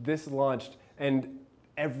 And this launched, and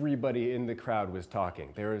everybody in the crowd was talking.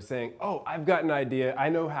 They were saying, oh, I've got an idea. I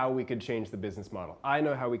know how we could change the business model. I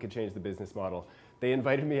know how we could change the business model. They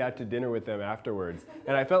invited me out to dinner with them afterwards.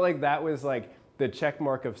 And I felt like that was the check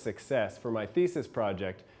mark of success for my thesis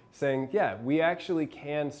project, saying, yeah, we actually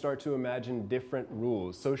can start to imagine different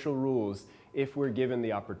rules, social rules, if we're given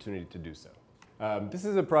the opportunity to do so. This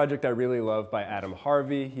is a project I really love by Adam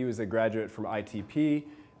Harvey. He was a graduate from ITP.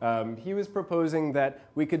 He was proposing that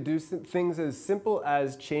we could do things as simple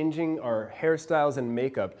as changing our hairstyles and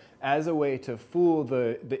makeup as a way to fool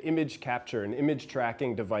the image capture and image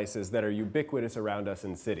tracking devices that are ubiquitous around us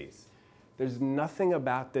in cities. There's nothing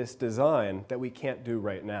about this design that we can't do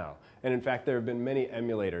right now. And in fact, there have been many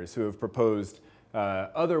emulators who have proposed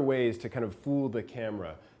other ways to kind of fool the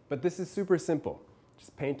camera. But this is super simple.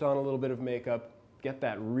 Just paint on a little bit of makeup, get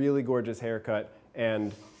that really gorgeous haircut,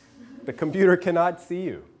 and the computer cannot see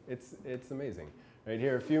you. It's amazing. Right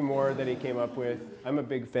here, a few more that he came up with. I'm a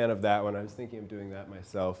big fan of that one. I was thinking of doing that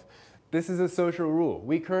myself. This is a social rule.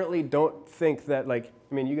 We currently don't think that, like,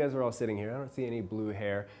 I mean, you guys are all sitting here. I don't see any blue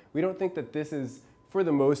hair. We don't think that this is, for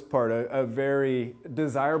the most part, a very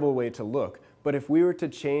desirable way to look. But if we were to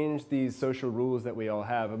change these social rules that we all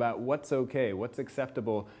have about what's okay, what's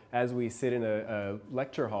acceptable as we sit in a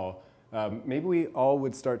lecture hall, maybe we all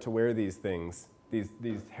would start to wear these things, these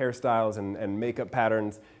hairstyles and makeup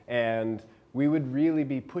patterns, and we would really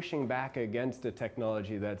be pushing back against a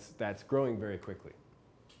technology that's growing very quickly.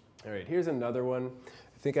 All right, here's another one.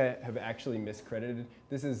 I think I have actually miscredited.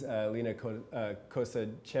 This is Lena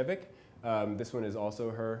Kosachevic. This one is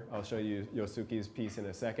also her. I'll show you Yosuke's piece in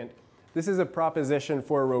a second. This is a proposition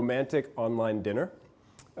for a romantic online dinner.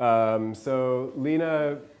 So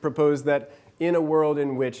Lena proposed that in a world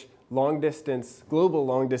in which global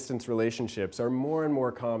long-distance relationships are more and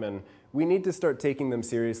more common, we need to start taking them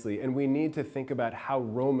seriously, and we need to think about how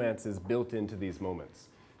romance is built into these moments.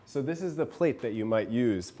 So this is the plate that you might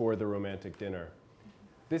use for the romantic dinner.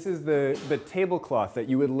 This is the tablecloth that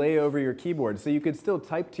you would lay over your keyboard, so you could still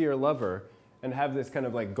type to your lover and have this kind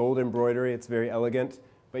of like gold embroidery. It's very elegant,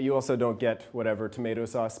 but you also don't get whatever tomato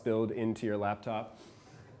sauce spilled into your laptop.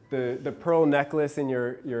 The pearl necklace in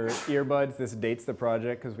your earbuds, this dates the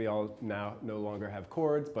project because we all now no longer have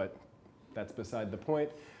cords, but that's beside the point.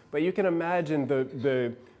 But you can imagine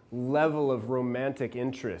the level of romantic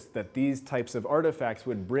interest that these types of artifacts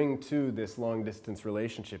would bring to this long-distance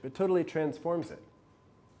relationship. It totally transforms it.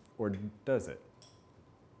 Or does it?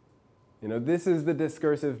 You know, this is the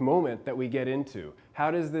discursive moment that we get into.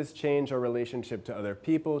 How does this change our relationship to other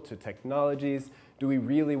people, to technologies? Do we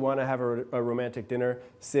really want to have a romantic dinner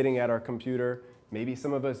sitting at our computer? Maybe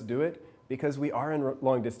some of us do it because we are in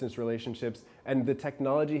long-distance relationships and the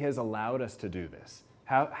technology has allowed us to do this.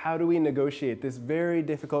 How do we negotiate this very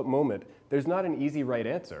difficult moment? There's not an easy right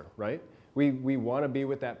answer, right? We want to be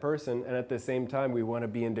with that person, and at the same time, we want to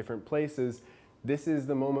be in different places. This is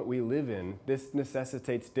the moment we live in. This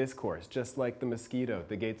necessitates discourse, just like the mosquito,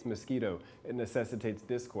 the Gates mosquito. It necessitates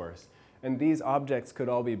discourse. And these objects could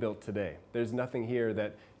all be built today. There's nothing here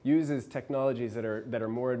that uses technologies that are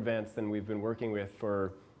more advanced than we've been working with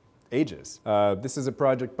for ages. This is a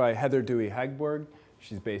project by Heather Dewey Hagborg.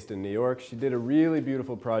 She's based in New York. She did a really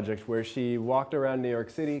beautiful project where she walked around New York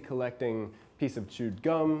City collecting pieces of chewed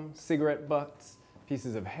gum, cigarette butts,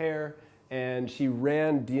 pieces of hair, and she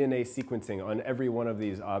ran DNA sequencing on every one of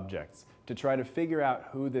these objects to try to figure out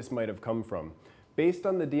who this might have come from. Based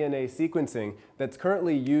on the DNA sequencing that's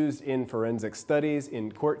currently used in forensic studies,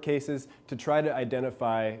 in court cases, to try to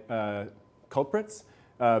identify culprits,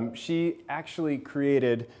 she actually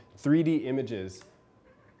created 3D images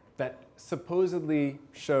that supposedly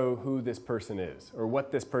show who this person is or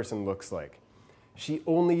what this person looks like. She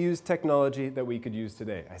only used technology that we could use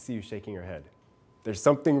today. I see you shaking your head. There's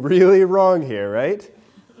something really wrong here, right?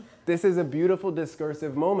 This is a beautiful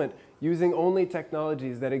discursive moment using only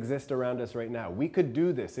technologies that exist around us right now. We could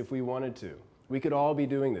do this if we wanted to. We could all be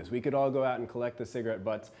doing this. We could all go out and collect the cigarette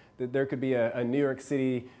butts. There could be a New York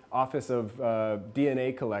City office of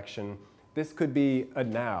DNA collection. This could be a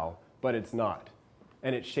now, but it's not.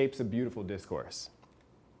 And it shapes a beautiful discourse.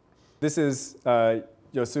 This is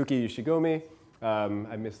Yosuke Yoshigomi.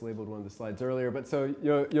 I mislabeled one of the slides earlier, but so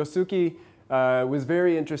Yosuke was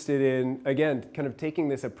very interested in, again, kind of taking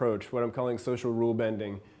this approach, what I'm calling social rule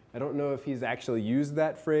bending. I don't know if he's actually used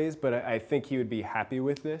that phrase, but I think he would be happy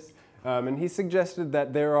with this. And he suggested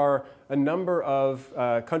that there are a number of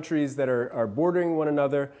countries that are bordering one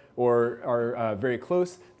another or are very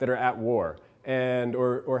close that are at war and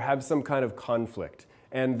or have some kind of conflict.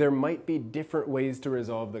 And there might be different ways to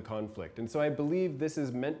resolve the conflict. And so I believe this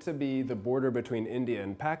is meant to be the border between India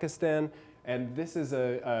and Pakistan. And this is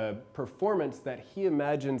a performance that he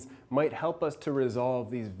imagines might help us to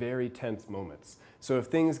resolve these very tense moments. So if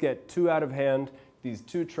things get too out of hand, these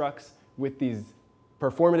two trucks with these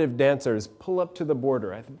performative dancers pull up to the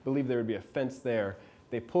border. I believe there would be a fence there.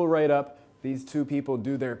 They pull right up. These two people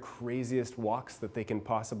do their craziest walks that they can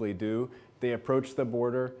possibly do. They approach the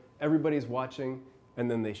border. Everybody's watching. And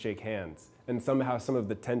then they shake hands. And somehow some of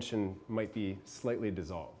the tension might be slightly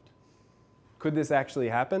dissolved. Could this actually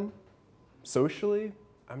happen? Socially?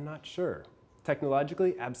 I'm not sure.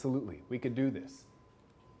 Technologically? Absolutely. We could do this.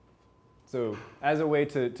 So as a way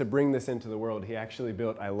to bring this into the world, he actually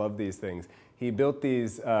built, I love these things, he built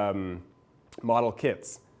these model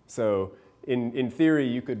kits. So in theory,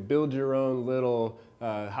 you could build your own little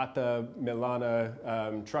Hata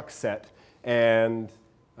Milana truck set, and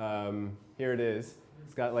here it is.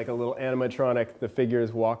 It's got like a little animatronic. The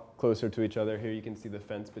figures walk closer to each other. Here you can see the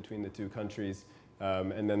fence between the two countries,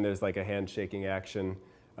 and then there's like a handshaking action.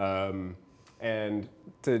 And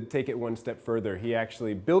to take it one step further, he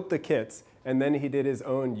actually built the kits, and then he did his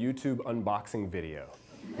own YouTube unboxing video.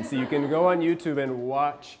 And so you can go on YouTube and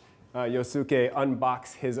watch Yosuke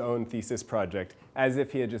unbox his own thesis project as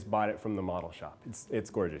if he had just bought it from the model shop. It's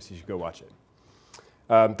gorgeous. You should go watch it.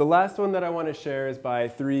 The last one that I want to share is by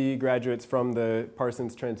 3 graduates from the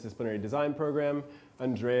Parsons Transdisciplinary Design Program,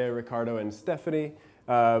 Andrea, Ricardo, and Stephanie.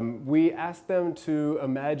 We asked them to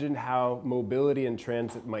imagine how mobility and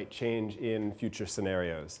transit might change in future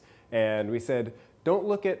scenarios. And we said, don't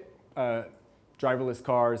look at driverless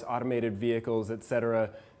cars, automated vehicles, etc.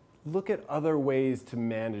 Look at other ways to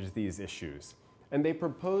manage these issues. And they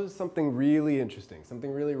proposed something really interesting,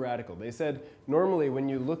 something really radical. They said, normally when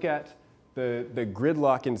you look at the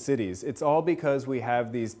gridlock in cities, it's all because we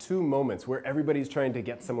have these 2 moments where everybody's trying to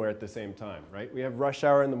get somewhere at the same time, right? We have rush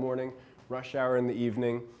hour in the morning, rush hour in the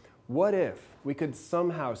evening. What if we could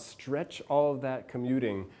somehow stretch all of that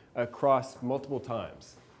commuting across multiple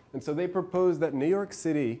times? And so they proposed that New York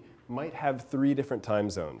City might have 3 different time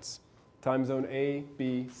zones. Time zone A,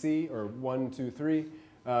 B, C, or 1, 2, 3,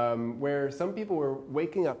 where some people were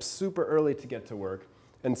waking up super early to get to work,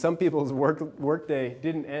 and some people's workday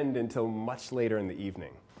didn't end until much later in the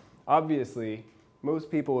evening. Obviously,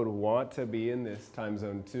 most people would want to be in this time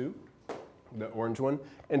zone 2, the orange one.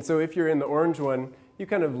 And so if you're in the orange one, you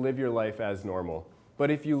kind of live your life as normal.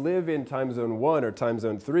 But if you live in time zone 1 or time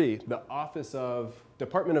zone 3, the Office of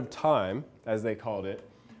Department of Time, as they called it,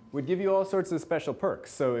 would give you all sorts of special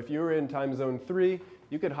perks. So if you were in time zone 3,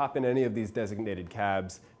 you could hop in any of these designated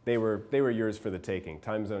cabs. They were yours for the taking.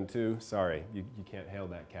 Time zone 2, sorry, you can't hail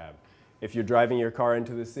that cab. If you're driving your car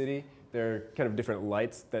into the city, there are kind of different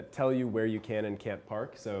lights that tell you where you can and can't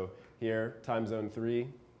park. So here, time zone 3,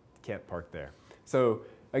 can't park there. So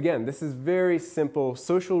again, this is very simple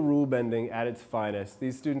social rule bending at its finest.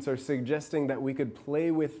 These students are suggesting that we could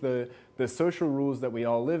play with the social rules that we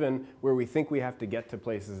all live in, where we think we have to get to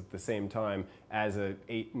places at the same time as a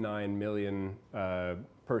 8-9 million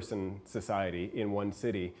person society in one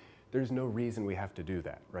city. There's no reason we have to do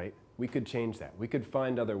that, right? We could change that. We could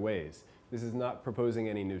find other ways. This is not proposing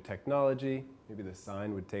any new technology. Maybe the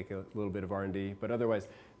sign would take a little bit of R&D, but otherwise,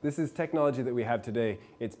 this is technology that we have today.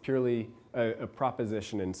 It's purely a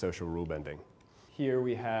proposition in social rule bending. Here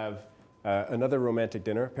we have another romantic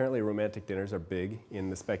dinner. Apparently romantic dinners are big in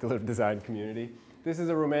the speculative design community. This is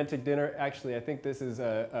a romantic dinner. Actually, I think this is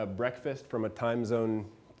a breakfast from a time zone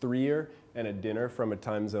 3-er and a dinner from a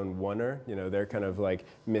time zone 1-er. You know, they're kind of like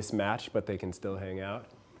mismatched, but they can still hang out.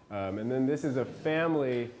 And then this is a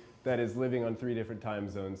family that is living on 3 different time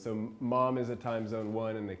zones. So mom is a time zone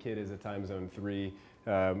 1 and the kid is a time zone 3.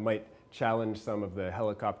 Might challenge some of the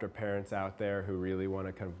helicopter parents out there who really want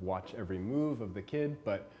to kind of watch every move of the kid,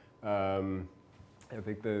 but I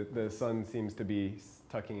think the son seems to be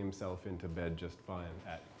tucking himself into bed just fine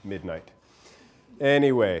at midnight.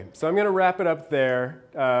 Anyway, so I'm going to wrap it up there.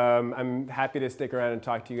 I'm happy to stick around and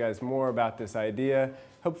talk to you guys more about this idea.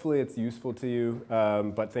 Hopefully it's useful to you,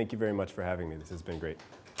 but thank you very much for having me. This has been great.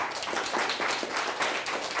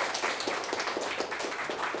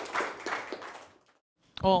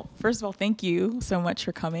 Well, first of all, thank you so much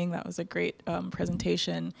for coming. That was a great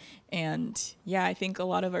presentation. And yeah, I think a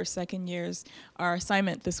lot of our second years, our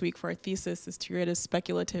assignment this week for our thesis is to create a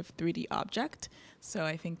speculative 3D object. So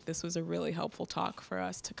I think this was a really helpful talk for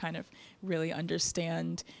us to kind of really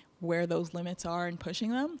understand where those limits are and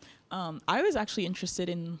pushing them. I was actually interested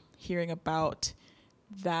in hearing about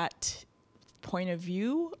that point of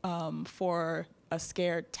view for a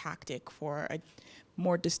scare tactic for a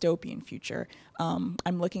more dystopian future. I'm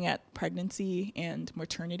looking at pregnancy and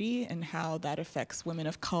maternity and how that affects women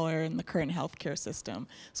of color in the current healthcare system.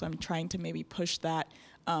 So I'm trying to maybe push that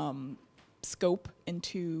scope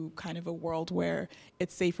into kind of a world where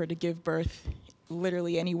it's safer to give birth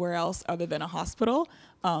literally anywhere else other than a hospital,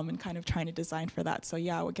 and kind of trying to design for that. So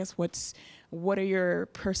yeah, I guess what are your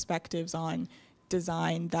perspectives on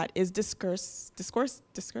design that is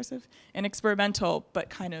discursive and experimental, but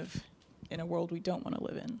kind of in a world we don't want to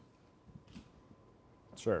live in?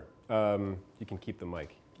 Sure. You can keep the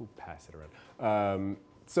mic. You can pass it around.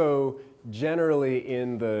 So generally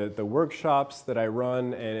in the workshops that I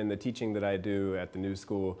run and in the teaching that I do at the New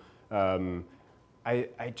School,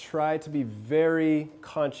 I try to be very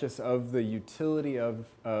conscious of the utility of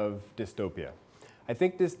dystopia. I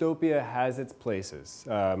think dystopia has its places.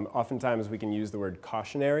 Oftentimes we can use the word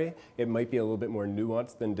cautionary. It might be a little bit more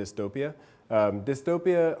nuanced than dystopia.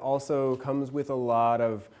 Dystopia also comes with a lot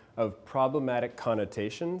of problematic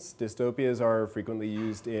connotations. Dystopias are frequently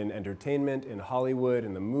used in entertainment, in Hollywood,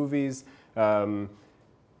 in the movies.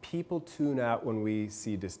 People tune out when we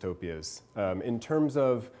see dystopias in terms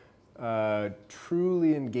of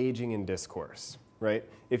truly engaging in discourse, right?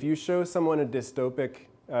 If you show someone a dystopic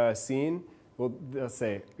scene, well, they'll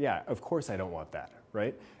say, yeah, of course I don't want that,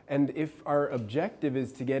 right? And if our objective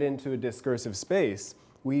is to get into a discursive space,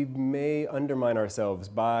 we may undermine ourselves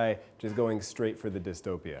by just going straight for the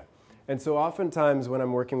dystopia. And so oftentimes when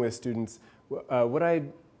I'm working with students, what I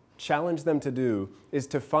challenge them to do is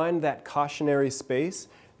to find that cautionary space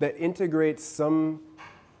that integrates some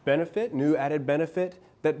benefit, new added benefit,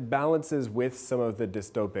 that balances with some of the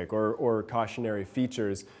dystopic or cautionary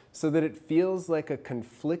features so that it feels like a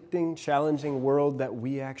conflicting, challenging world that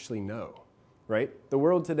we actually know, right? The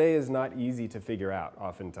world today is not easy to figure out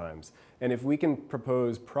oftentimes. And if we can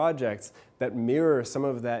propose projects that mirror some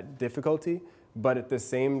of that difficulty, but at the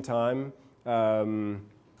same time kind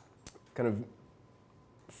of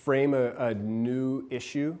frame a new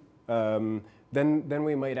issue, then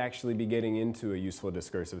we might actually be getting into a useful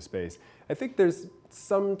discursive space. I think there's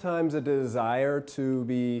sometimes a desire to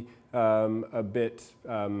be a bit,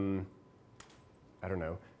 I don't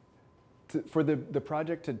know, for the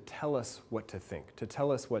project to tell us what to think, to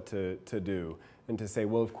tell us what to do, and to say,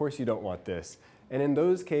 well, of course you don't want this. And in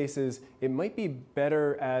those cases, it might be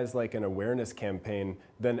better as like an awareness campaign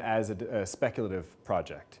than as a speculative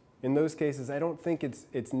project. In those cases, I don't think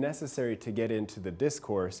it's necessary to get into the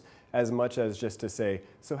discourse as much as just to say,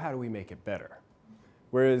 so how do we make it better?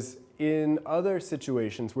 Whereas in other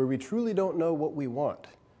situations where we truly don't know what we want,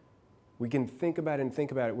 we can think about it and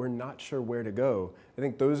think about it, we're not sure where to go. I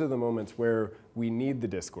think those are the moments where we need the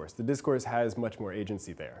discourse. The discourse has much more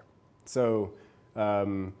agency there. So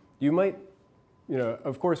you might,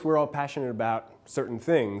 of course we're all passionate about certain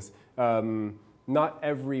things. Not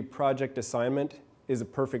every project assignment is a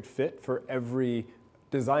perfect fit for every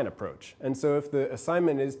design approach. And so if the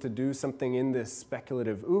assignment is to do something in this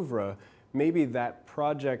speculative oeuvre, maybe that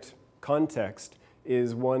project context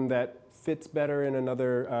is one that fits better in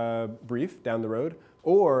another brief down the road,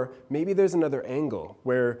 or maybe there's another angle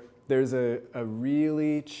where there's a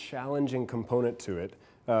really challenging component to it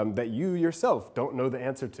that you yourself don't know the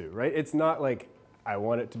answer to, right? It's not like, I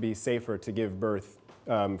want it to be safer to give birth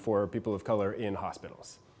for people of color in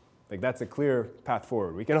hospitals. Like, that's a clear path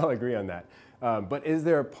forward. We can all agree on that. But is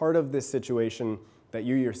there a part of this situation that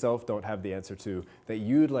you yourself don't have the answer to that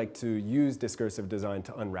you'd like to use discursive design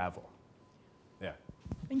to unravel? Yeah.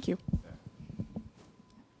 Thank you.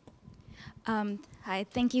 Hi,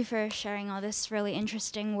 thank you for sharing all this really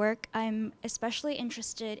interesting work. I'm especially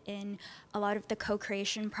interested in a lot of the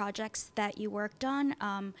co-creation projects that you worked on,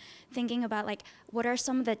 thinking about like what are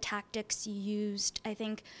some of the tactics you used, I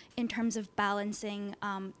think, in terms of balancing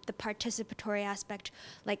the participatory aspect,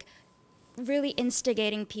 like really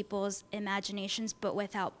instigating people's imaginations but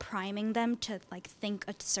without priming them to like think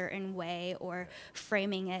a certain way or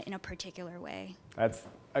framing it in a particular way. That's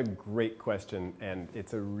a great question, and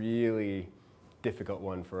it's a really difficult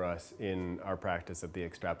one for us in our practice at the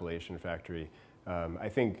Extrapolation Factory. I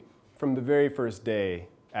think from the very first day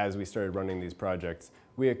as we started running these projects,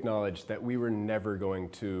 we acknowledged that we were never going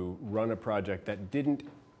to run a project that didn't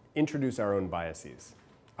introduce our own biases.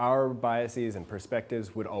 Our biases and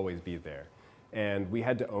perspectives would always be there. And we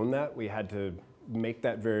had to own that. We had to make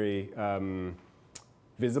that very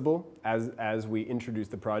visible as we introduced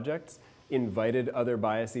the projects, invited other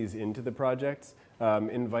biases into the projects,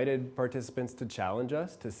 invited participants to challenge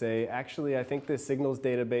us, to say, actually, I think this signals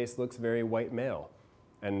database looks very white male.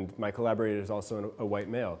 And my collaborator is also a white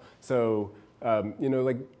male. So,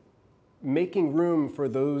 like making room for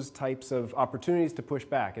those types of opportunities to push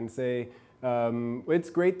back and say, it's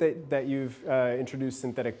great that you've introduced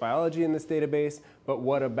synthetic biology in this database, but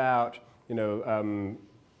what about,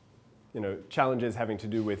 challenges having to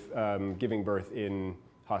do with giving birth in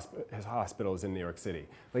hospitals in New York City?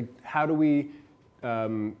 Like, how do we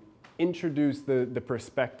introduce the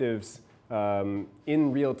perspectives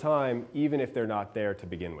in real time, even if they're not there to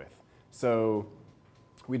begin with? So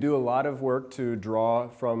we do a lot of work to draw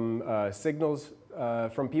from signals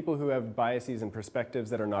from people who have biases and perspectives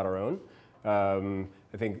that are not our own.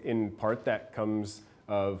 I think in part that comes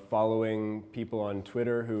of following people on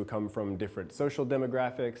Twitter who come from different social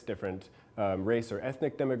demographics, different race or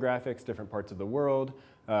ethnic demographics, different parts of the world,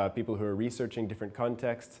 people who are researching different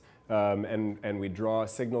contexts, and we draw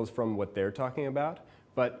signals from what they're talking about.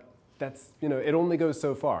 But that's, it only goes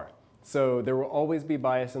so far. So there will always be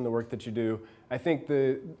bias in the work that you do. I think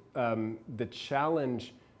the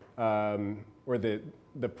challenge or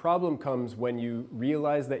the problem comes when you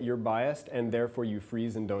realize that you're biased and therefore you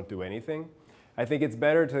freeze and don't do anything. I think it's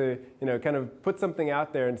better to kind of put something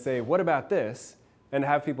out there and say, what about this? And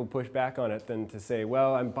have people push back on it than to say,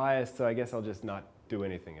 well, I'm biased, so I guess I'll just not do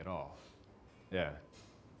anything at all. Yeah.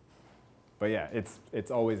 But yeah, it's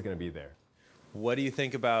always going to be there. What do you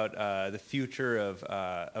think about the future of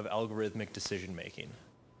algorithmic decision making?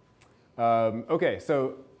 Okay,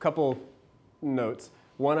 so a couple notes.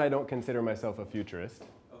 One, I don't consider myself a futurist.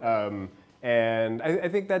 Okay. And I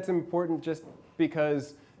think that's important just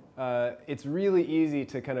because it's really easy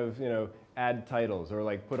to kind of add titles or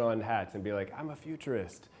like put on hats and be like, I'm a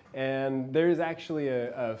futurist. And there's actually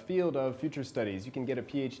a field of future studies. You can get a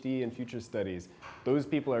PhD in future studies. Those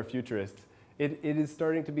people are futurists. It is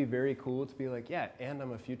starting to be very cool to be like, yeah, and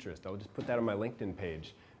I'm a futurist. I'll just put that on my LinkedIn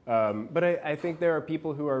page. But I think there are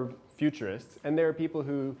people who are futurists, and there are people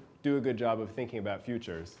who do a good job of thinking about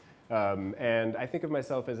futures. And I think of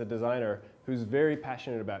myself as a designer who's very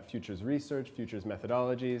passionate about futures research, futures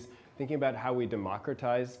methodologies, thinking about how we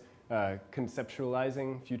democratize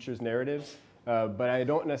conceptualizing futures narratives. But I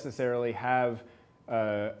don't necessarily have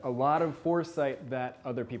a lot of foresight that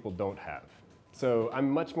other people don't have. So I'm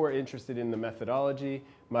much more interested in the methodology.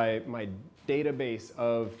 My database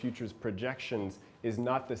of futures projections is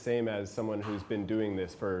not the same as someone who's been doing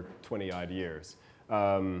this for 20-odd years.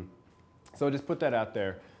 So I'll just put that out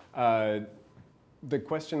there. The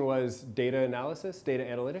question was data analysis, data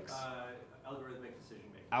analytics? Algorithmic decision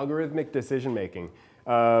making. Algorithmic decision making.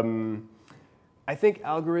 I think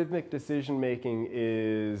algorithmic decision making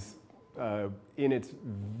is in its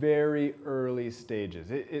very early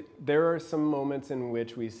stages. There are some moments in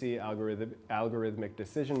which we see algorithmic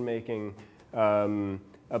decision making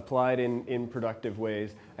applied in productive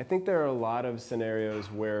ways. I think there are a lot of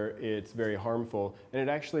scenarios where it's very harmful, and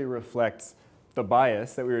it actually reflects the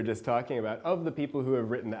bias that we were just talking about of the people who have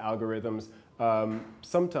written the algorithms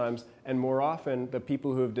sometimes, and more often, the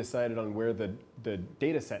people who have decided on where the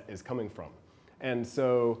data set is coming from. And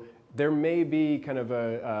so there may be kind of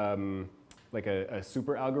like a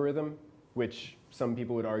super algorithm, which some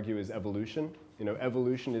people would argue is evolution.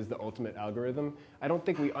 Evolution is the ultimate algorithm. I don't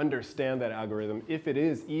think we understand that algorithm, if it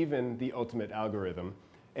is even the ultimate algorithm.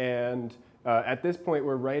 And at this point,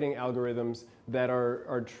 we're writing algorithms that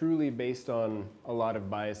are truly based on a lot of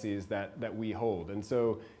biases that we hold. And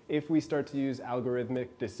so if we start to use algorithmic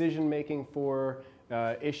decision making for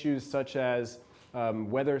issues such as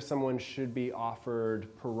whether someone should be offered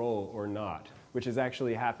parole or not, which is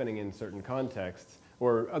actually happening in certain contexts,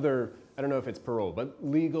 or other, I don't know if it's parole, but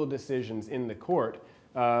legal decisions in the court,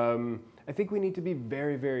 I think we need to be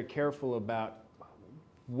very, very careful about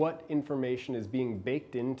what information is being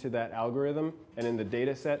baked into that algorithm and in the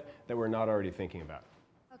data set that we're not already thinking about.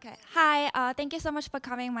 Okay. Hi, thank you so much for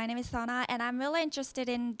coming. My name is Sana, and I'm really interested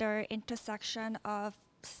in the intersection of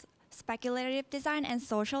speculative design and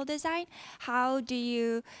social design. How do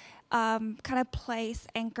you kind of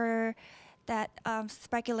anchor that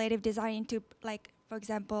speculative design into, like, for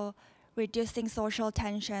example, reducing social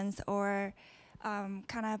tensions or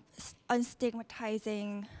kind of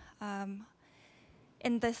unstigmatizing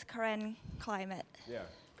in this current climate? Yeah.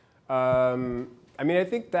 I mean, I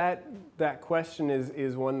think that question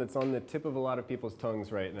is one that's on the tip of a lot of people's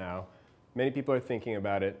tongues right now. Many people are thinking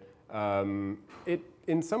about it. It,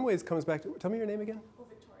 in some ways, comes back to, tell me your name again? Oh,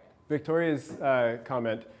 Victoria. Victoria's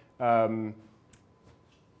comment.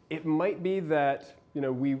 It might be that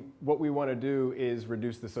what we want to do is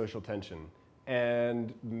reduce the social tension.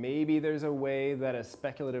 And maybe there's a way that a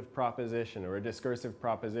speculative proposition or a discursive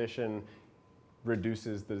proposition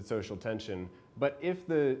reduces the social tension. But if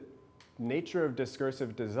the nature of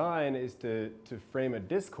discursive design is to frame a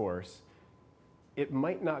discourse, it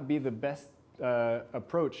might not be the best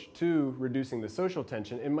approach to reducing the social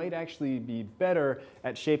tension. It might actually be better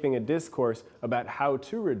at shaping a discourse about how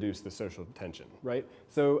to reduce the social tension, right?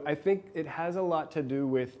 So I think it has a lot to do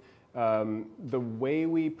with the way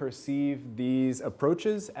we perceive these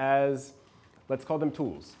approaches as, let's call them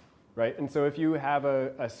tools, right? And so if you have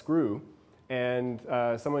a screw and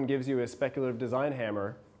someone gives you a speculative design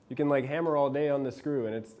hammer, you can like hammer all day on the screw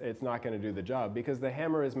and it's not going to do the job because the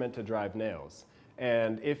hammer is meant to drive nails.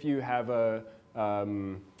 And if you have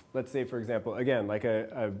let's say, for example, again, like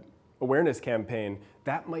a awareness campaign,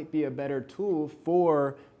 that might be a better tool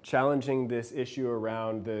for challenging this issue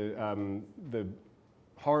around the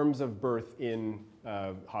harms of birth in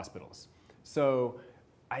hospitals. So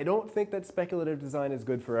I don't think that speculative design is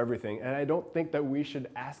good for everything, and I don't think that we should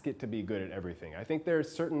ask it to be good at everything. I think there are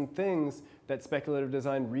certain things that speculative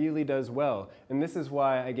design really does well, and this is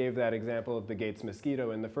why I gave that example of the Gates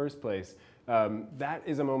mosquito in the first place. That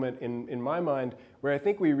is a moment in my mind where I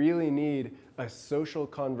think we really need a social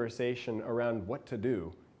conversation around what to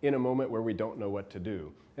do in a moment where we don't know what to do.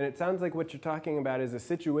 And it sounds like what you're talking about is a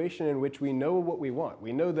situation in which we know what we want.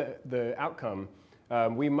 We know the outcome.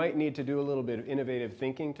 We might need to do a little bit of innovative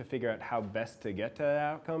thinking to figure out how best to get to that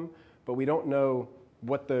outcome, but we don't know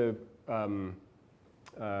what the,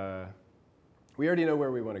 we already know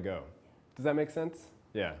where we want to go. Does that make sense?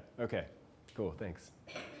 Yeah, okay, cool, thanks.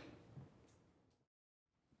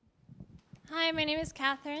 Hi, my name is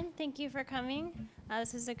Catherine. Thank you for coming.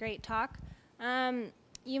 This is a great talk.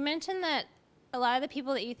 You mentioned that a lot of the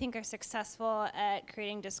people that you think are successful at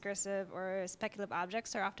creating discursive or speculative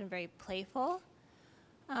objects are often very playful.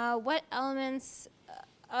 What elements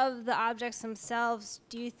of the objects themselves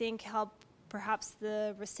do you think help perhaps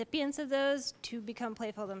the recipients of those to become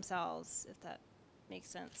playful themselves, if that makes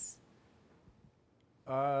sense?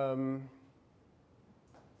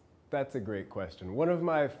 That's a great question. One of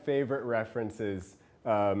my favorite references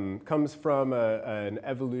comes from an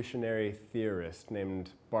evolutionary theorist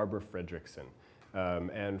named Barbara Fredrickson.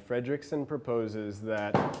 And Fredrickson proposes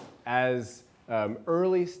that as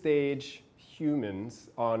early stage humans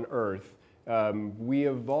on Earth, we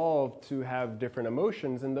evolved to have different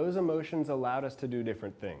emotions, and those emotions allowed us to do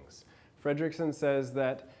different things. Fredrickson says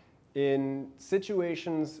that in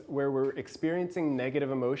situations where we're experiencing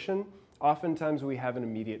negative emotion, oftentimes we have an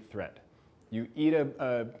immediate threat. You eat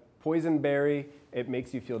a poison berry, it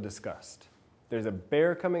makes you feel disgust. There's a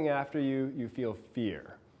bear coming after you, you feel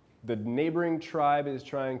fear. The neighboring tribe is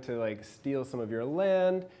trying to steal some of your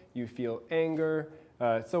land, you feel anger,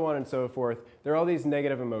 so on and so forth. There are all these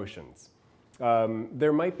negative emotions.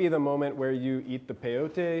 There might be the moment where you eat the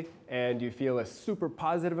peyote and you feel a super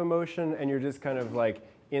positive emotion and you're just kind of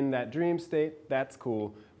in that dream state. That's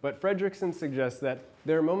cool. But Fredrickson suggests that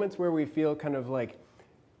there are moments where we feel kind of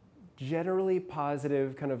generally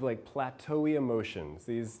positive, kind of plateauy emotions,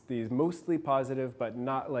 these mostly positive but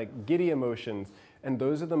not giddy emotions, and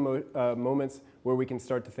those are the moments where we can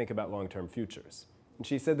start to think about long-term futures. And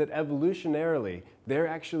she said that evolutionarily, they're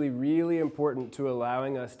actually really important to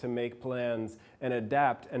allowing us to make plans and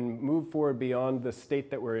adapt and move forward beyond the state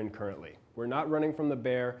that we're in currently. We're not running from the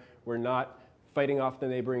bear, we're not fighting off the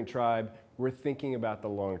neighboring tribe, we're thinking about the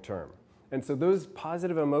long term. And so those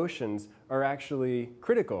positive emotions are actually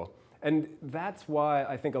critical. And that's why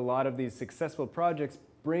I think a lot of these successful projects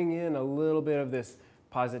bring in a little bit of this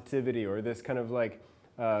positivity or this kind of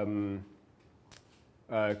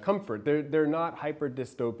comfort. They're not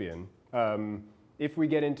hyper-dystopian. If we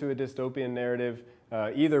get into a dystopian narrative,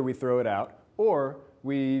 either we throw it out or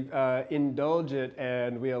we indulge it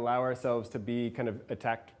and we allow ourselves to be kind of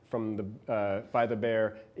attacked from by the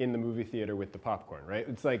bear in the movie theater with the popcorn, right?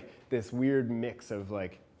 It's this weird mix of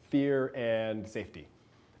fear and safety.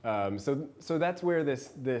 So that's where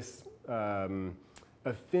this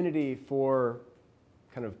affinity for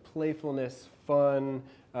kind of playfulness, fun,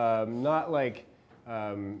 not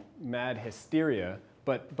mad hysteria,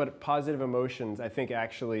 but positive emotions, I think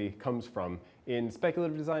actually comes from in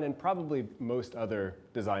speculative design and probably most other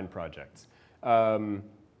design projects.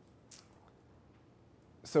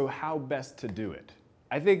 So how best to do it?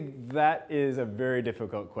 I think that is a very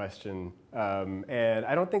difficult question, and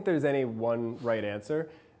I don't think there's any one right answer.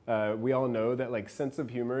 We all know that sense of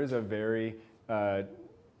humor is a very,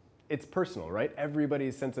 it's personal, right?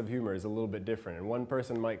 Everybody's sense of humor is a little bit different, and one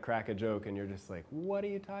person might crack a joke and you're just what are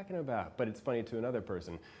you talking about? But it's funny to another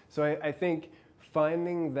person. So I think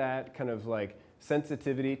finding that kind of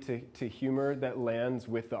sensitivity to humor that lands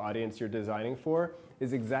with the audience you're designing for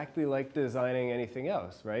is exactly like designing anything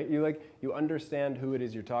else, right? You understand who it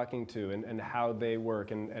is you're talking to and how they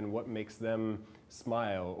work and what makes them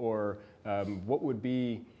smile or what would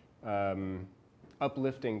be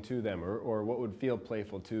uplifting to them or what would feel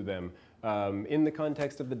playful to them. In the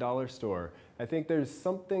context of the dollar store, I think there's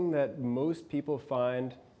something that most people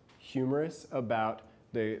find humorous about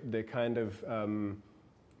the kind of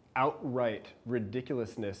outright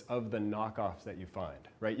ridiculousness of the knockoffs that you find,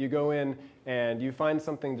 right? You go in and you find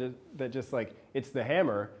something that just it's the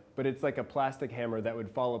hammer, but it's a plastic hammer that would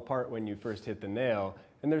fall apart when you first hit the nail.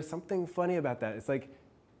 And there's something funny about that. It's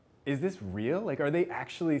is this real? Are they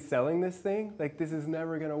actually selling this thing? This is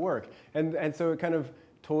never gonna work. And so it kind of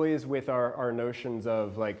toys with our notions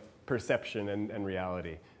of perception and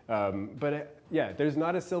reality. Yeah, there's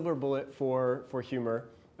not a silver bullet for humor.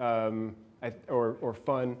 or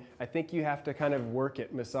fun. I think you have to kind of work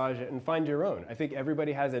it, massage it, and find your own. I think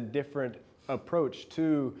everybody has a different approach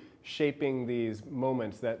to shaping these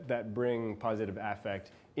moments that bring positive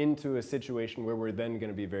affect into a situation where we're then going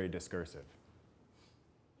to be very discursive.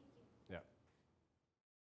 Yeah.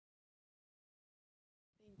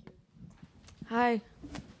 Hi,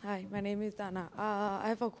 my name is Dana. I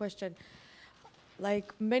have a question.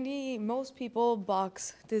 Like most people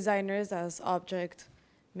box designers as object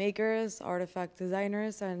makers, artifact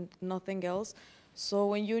designers, and nothing else. So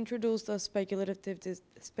when you introduce the speculative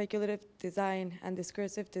design and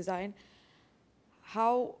discursive design,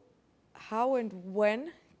 how and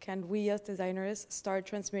when can we as designers start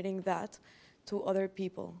transmitting that to other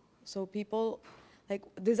people? So people, like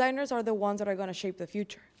designers are the ones that are going to shape the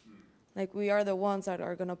future. Like we are the ones that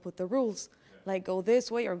are going to put the rules, like go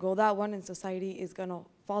this way or go that one, and society is going to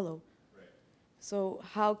follow. Right. So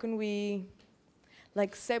how can we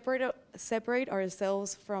like separate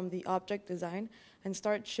ourselves from the object design and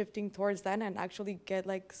start shifting towards that and actually get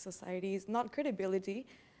like society's, not credibility,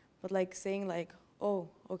 but like saying like, oh,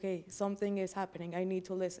 okay, something is happening, I need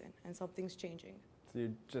to listen, and something's changing. So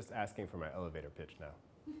you're just asking for my elevator pitch now.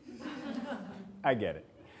 I get it.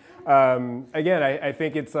 Again, I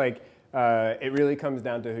think it's like, it really comes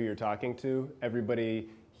down to who you're talking to. Everybody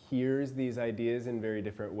hears these ideas in very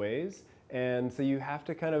different ways. And so you have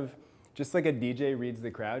to kind of, just like a DJ reads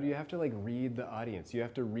the crowd, you have to like read the audience. You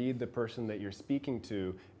have to read the person that you're speaking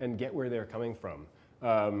to and get where they're coming from.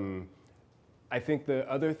 I think the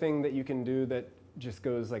other thing that you can do that just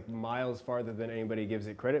goes like miles farther than anybody gives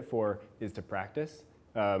it credit for is to practice.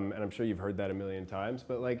 And I'm sure you've heard that a million times,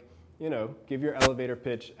 but like, you know, give your elevator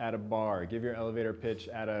pitch at a bar, give your elevator pitch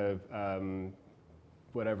at a,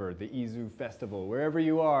 whatever, the Izu festival, wherever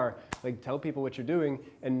you are, like tell people what you're doing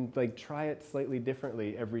and like try it slightly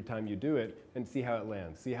differently every time you do it and see how it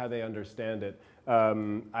lands, see how they understand it.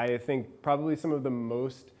 I think probably some of the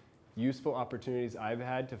most useful opportunities I've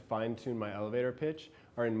had to fine tune my elevator pitch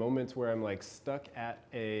are in moments where I'm like stuck at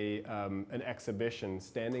an exhibition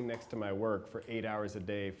standing next to my work for 8 hours a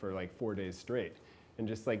day for like 4 days straight. And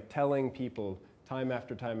just like telling people time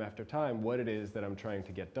after time after time what it is that I'm trying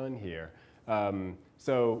to get done here.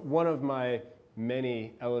 So one of my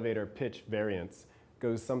many elevator pitch variants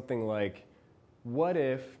goes something like, what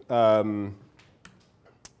if you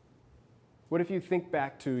think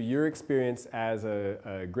back to your experience as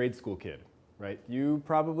a grade school kid, right? You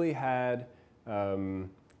probably had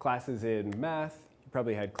classes in math, you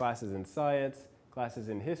probably had classes in science, classes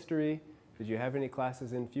in history. Did you have any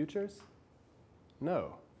classes in futures?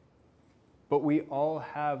 No. But we all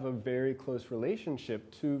have a very close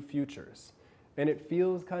relationship to futures. And it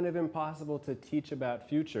feels kind of impossible to teach about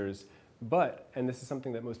futures, but, and this is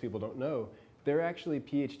something that most people don't know, there are actually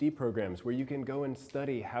PhD programs where you can go and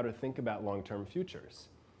study how to think about long-term futures.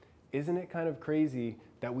 Isn't it kind of crazy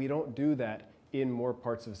that we don't do that in more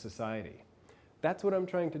parts of society? That's what I'm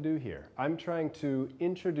trying to do here. I'm trying to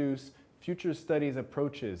introduce future studies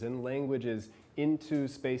approaches and languages into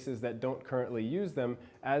spaces that don't currently use them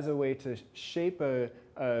as a way to shape a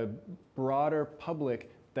broader public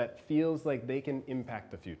that feels like they can impact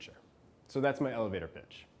the future. So that's my elevator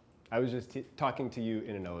pitch. I was just talking to you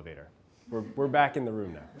in an elevator. We're back in the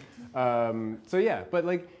room now. So yeah, but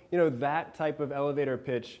like, you know, that type of elevator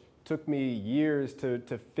pitch took me years to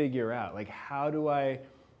figure out. Like, how do I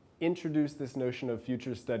introduce this notion of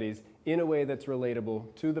future studies in a way that's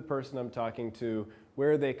relatable to the person I'm talking to?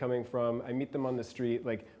 Where are they coming from? I meet them on the street.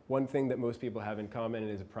 Like, one thing that most people have in common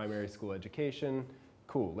is a primary school education.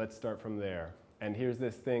 Cool, let's start from there. And here's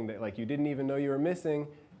this thing that like you didn't even know you were missing.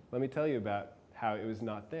 Let me tell you about how it was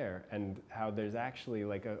not there and how there's actually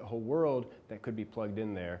like a whole world that could be plugged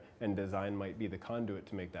in there, and design might be the conduit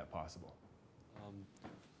to make that possible.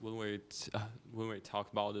 When we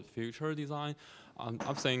talk about the future design, I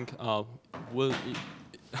think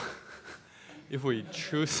if we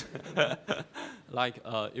choose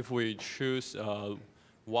if we choose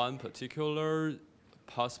one particular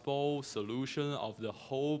possible solution of the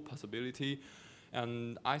whole possibility,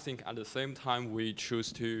 and I think at the same time we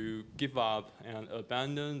choose to give up and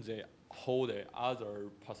abandon the other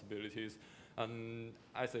possibilities. And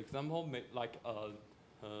as an example, like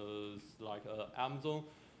Amazon,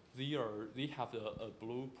 they have a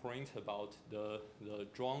blueprint about the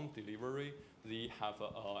drone delivery. They have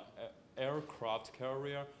an aircraft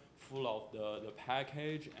carrier full of the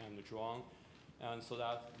package and the drone. And so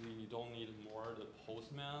that we don't need more the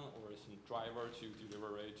postman or some driver to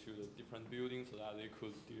deliver it to the different buildings, so that they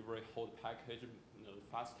could deliver a whole package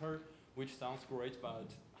faster, which sounds great, but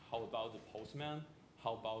how about the postman?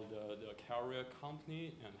 How about the carrier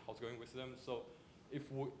company and how's going with them? So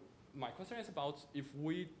my question is about if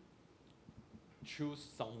we choose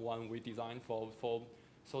someone we design for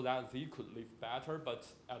so that they could live better, but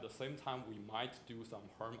at the same time we might do some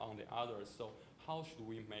harm on the others. So how should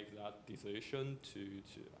we make that decision to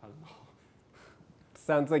I don't know.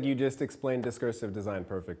 Sounds like you just explained discursive design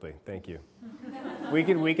perfectly. Thank you.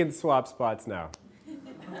 we can swap spots now.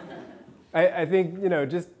 I think, you know,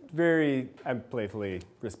 just I'm playfully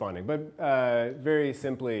responding, but very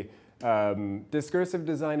simply, discursive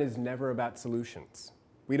design is never about solutions.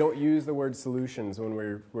 We don't use the word solutions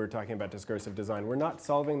when we're talking about discursive design. We're not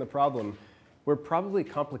solving the problem. We're probably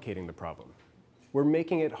complicating the problem. We're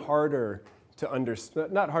making it harder to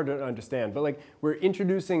understand, not harder to understand, but like we're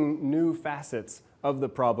introducing new facets of the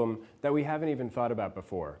problem that we haven't even thought about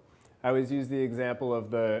before. I always use the example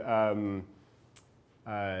of the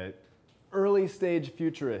early stage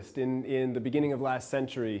futurist in the beginning of last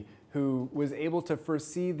century who was able to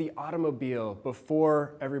foresee the automobile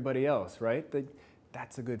before everybody else, right?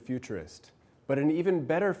 That's a good futurist. But an even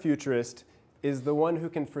better futurist is the one who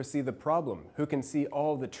can foresee the problem, who can see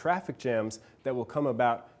all the traffic jams that will come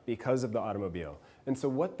about because of the automobile. And so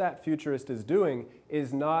what that futurist is doing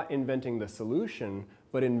is not inventing the solution,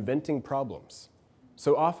 but inventing problems.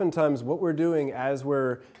 So oftentimes what we're doing as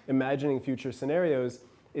we're imagining future scenarios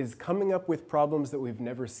is coming up with problems that we've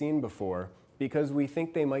never seen before because we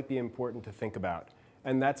think they might be important to think about.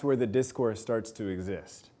 And that's where the discourse starts to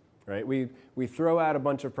exist, right? We throw out a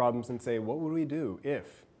bunch of problems and say, what would we do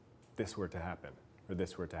if this were to happen or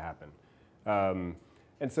this were to happen?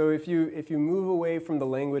 And so if you move away from the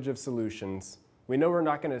language of solutions, we know we're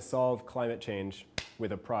not going to solve climate change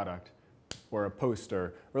with a product or a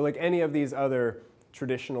poster or like any of these other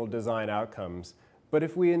traditional design outcomes. But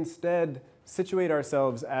if we instead situate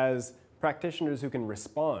ourselves as practitioners who can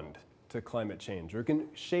respond to climate change or can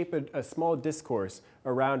shape a small discourse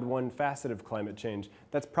around one facet of climate change,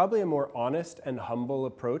 that's probably a more honest and humble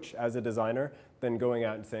approach as a designer than going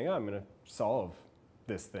out and saying, oh, I'm going to solve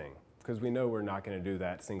this thing, because we know we're not going to do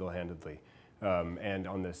that single-handedly and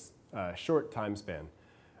on this short time span.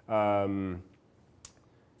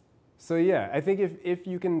 So yeah, I think if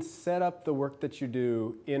you can set up the work that you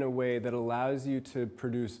do in a way that allows you to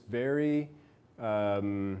produce very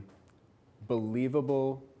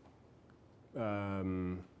believable,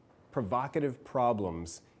 provocative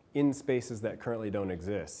problems in spaces that currently don't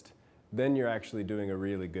exist, then you're actually doing a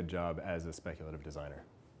really good job as a speculative designer.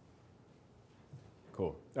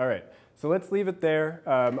 Cool. All right. So let's leave it there.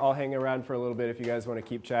 I'll hang around for a little bit if you guys want to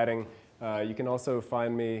keep chatting. You can also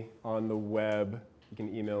find me on the web. You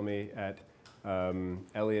can email me at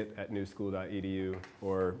elliott@newschool.edu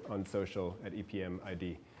or on social at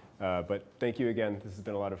EPMID. But thank you again. This has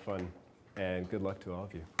been a lot of fun, and good luck to all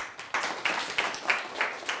of you.